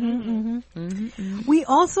 Yeah. We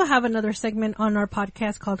also have another segment on our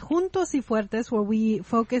podcast called Juntos y Fuertes, where we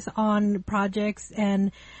focus on projects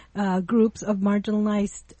and groups of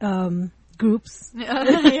marginalized groups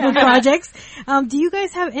and projects. Do you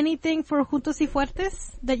guys have anything for Juntos y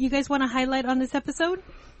Fuertes that you guys want to highlight on this episode?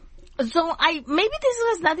 So maybe this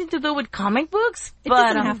has nothing to do with comic books, It but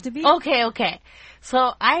doesn't have to be. Okay.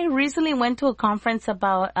 So I recently went to a conference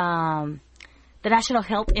about the National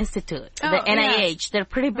Health Institute, the NIH. They're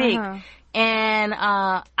pretty big. And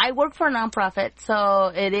I work for a nonprofit,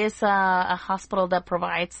 so it is a hospital that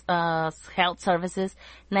provides health services.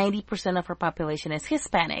 90% of our population is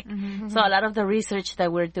Hispanic. So a lot of the research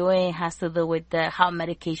that we're doing has to do with how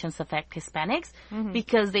medications affect Hispanics,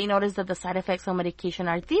 because they notice that the side effects of medication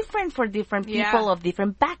are different for different people of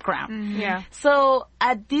different background. Yeah. So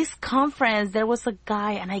at this conference, there was a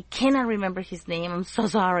guy, and I cannot remember his name. I'm so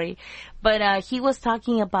sorry. But he was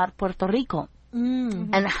talking about Puerto Rico.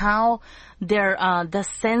 And how the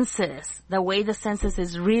census, the way the census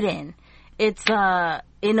is written, it's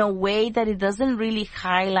in a way that it doesn't really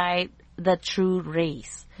highlight the true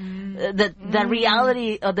race, the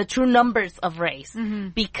reality of the true numbers of race.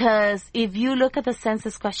 Because if you look at the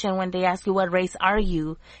census question, when they ask you what race are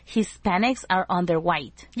you, Hispanics are under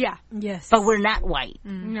white. Yeah. Yes. But we're not white.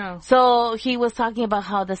 No. So he was talking about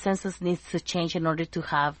how the census needs to change in order to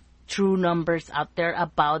have true numbers out there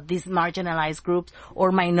about these marginalized groups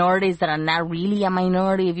or minorities that are not really a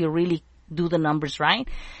minority if you really do the numbers right.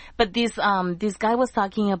 But this guy was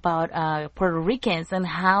talking about Puerto Ricans and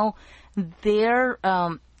how their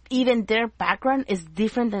even their background is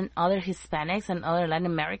different than other Hispanics and other Latin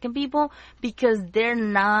American people, because they're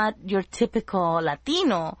not your typical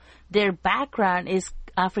Latino. Their background is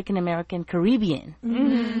African American Caribbean.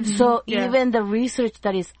 So even the research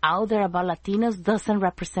that is out there about Latinos doesn't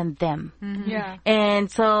represent them. Yeah.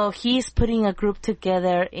 And so he's putting a group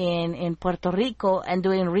together in Puerto Rico and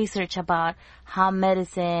doing research about how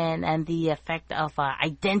medicine and the effect of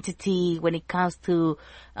identity when it comes to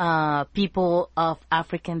people of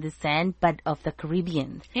African descent, but of the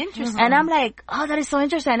Caribbean. Interesting. And I'm like, oh, that is so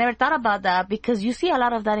interesting. I never thought about that, because you see a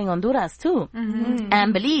lot of that in Honduras too,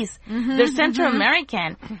 and Belize. They're Central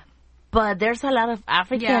American, but there's a lot of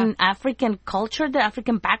African culture, the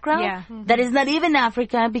African background that is not even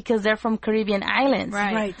African because they're from Caribbean islands.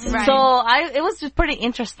 Right. So it was just pretty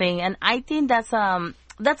interesting, and I think that's something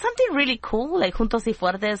really cool, like Juntos y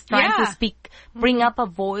Fuertes, trying to bring up a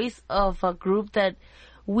voice of a group that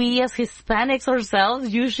we as Hispanics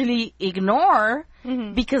ourselves usually ignore,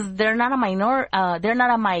 because they're not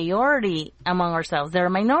a majority among ourselves. They're a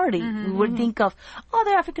minority. We would think of, oh,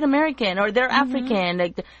 they're African American or they're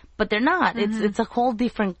African, but they're not. It's a whole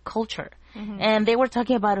different culture. And they were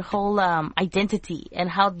talking about a whole identity and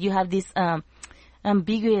how you have this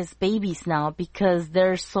ambiguous babies now because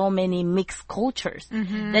there's so many mixed cultures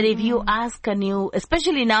that if you ask a new,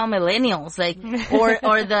 especially now millennials, like,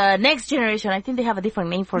 or the next generation, I think they have a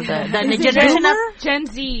different name for the generation of Gen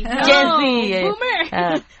Z. Gen Z.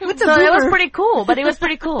 Boomer. What's a So it was boomer? pretty cool, but it was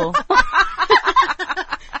pretty cool.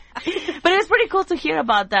 But it was pretty cool to hear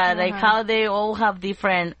about that, like how they all have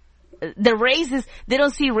different, the races, they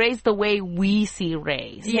don't see race the way we see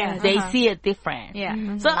race. Yeah. They see it different. Yeah.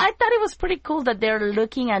 So I thought it was pretty cool that they're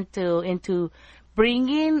looking into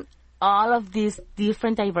bringing all of these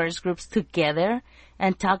different diverse groups together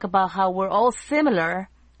and talk about how we're all similar,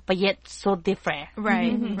 but yet so different.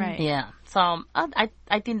 Right, right. Yeah. So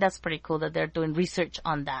I think that's pretty cool that they're doing research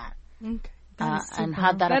on that. And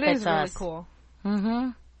how that That affects is really us. cool. Mm-hmm.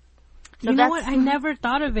 You know what? I never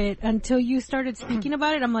thought of it until you started speaking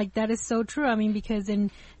about it. I'm like, that is so true. I mean, because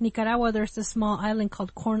in Nicaragua, there's a small island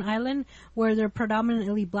called Corn Island where they're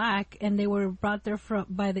predominantly black, and they were brought there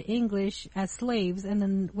by the English as slaves. And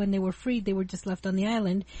then when they were freed, they were just left on the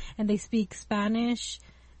island, and they speak Spanish,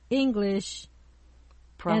 English,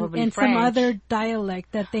 Probably and French. some other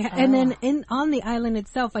dialect that they and then on the island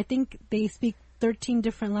itself, I think they speak 13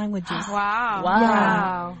 different languages. Wow.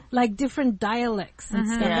 Wow. Like different dialects and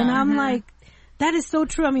stuff. Yeah. And I'm like, that is so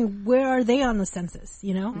true. I mean, where are they on the census,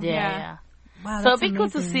 you know? Yeah. Wow, So that's it'd be cool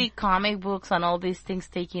to amazing. see comic books and all these things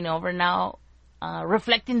taking over now,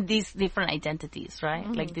 reflecting these different identities, right?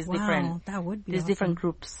 Like these Wow, that would be different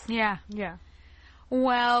groups. Yeah. Yeah.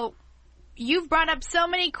 Well, you've brought up so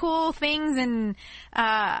many cool things and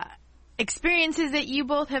experiences that you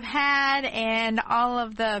both have had, and all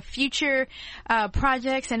of the future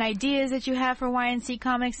projects and ideas that you have for YNC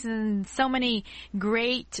Comics, and so many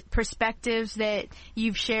great perspectives that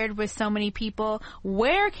you've shared with so many people.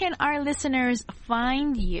 Where can our listeners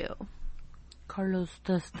find you? Carlos,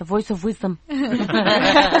 the voice of wisdom.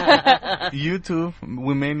 YouTube,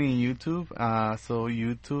 we're mainly in YouTube. So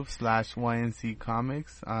YouTube/YNC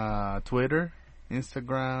Comics, Twitter,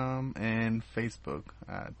 Instagram, and Facebook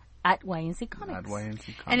At YNC Comics. at YNC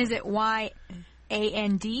Comics. And is it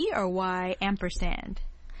Y-A-N-D or Y-ampersand?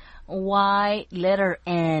 Y letter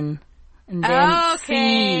N. And then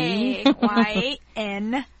Okay. C.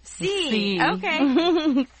 Y-N-C. C.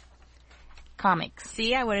 Okay. Comics.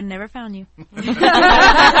 See, I would have never found you. But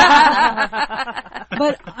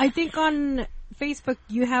I think on Facebook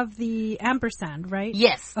you have the ampersand, right?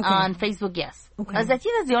 Yes, Okay. on Facebook, yes. Okay. I think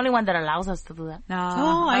that's the only one that allows us to do that. No.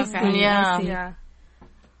 Oh, I see. Yeah. I see. Yeah.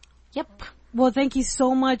 Yep. Well, thank you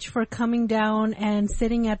so much for coming down and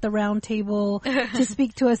sitting at the round table to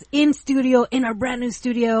speak to us in studio, in our brand new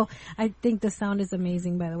studio. I think the sound is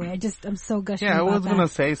amazing, by the way. I'm so gushing Yeah, I about was that. gonna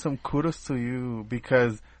say some kudos to you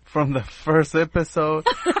because from the first episode,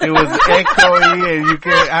 it was echoey and you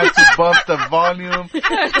can actually bump the volume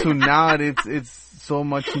to now it's so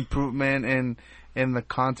much improvement and the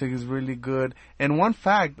content is really good. And one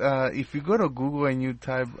fact, if you go to Google and you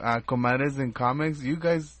type, Comadres in Comics, you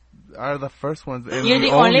guys are the first ones. And You're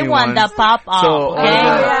the only one ones. that pop up. So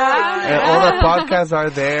okay? all the podcasts are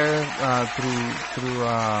there through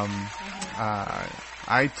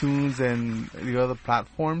iTunes and the other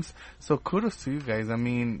platforms. So kudos to you guys. I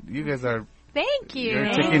mean, you guys are Thank you. you're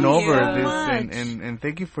Thank taking you over so this much. and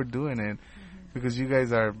thank you for doing it because you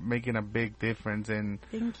guys are making a big difference. And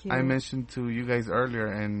Thank you. I mentioned to you guys earlier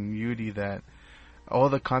and Yudi that all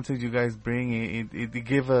the content you guys bring, it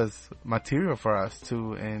give us material for us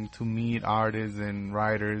to meet artists and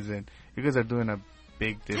writers, and you guys are doing a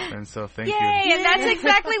big difference. So thank you. Yay, and that's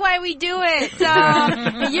exactly why we do it. So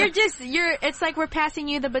it's like we're passing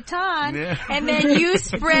you the baton, Yeah. and then you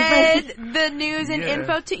spread the news and Yeah.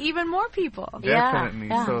 info to even more people. Definitely.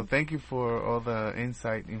 Yeah. So thank you for all the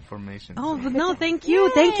insight information. Oh, but no, thank you.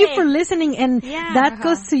 Thank you for listening. And Yeah. that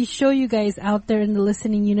goes to show you guys out there in the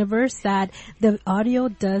listening universe that the audio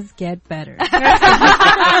does get better.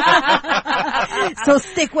 So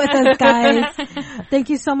stick with us, guys. Thank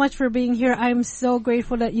you so much for being here. I'm so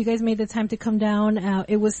grateful that you guys made the time to come down.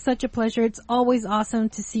 It was such a pleasure. It's always awesome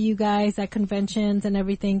to see you guys at conventions and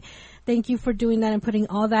everything. Thank you for doing that and putting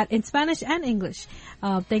all that in Spanish and English.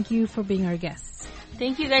 Thank you for being our guests.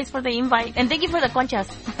 Thank you guys for the invite. And thank you for the conchas.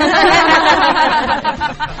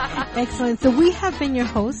 Excellent. So we have been your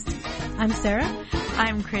host. I'm Sarah.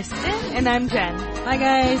 I'm Kristen. And I'm Jen. Bye,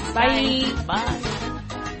 guys. Bye. Bye.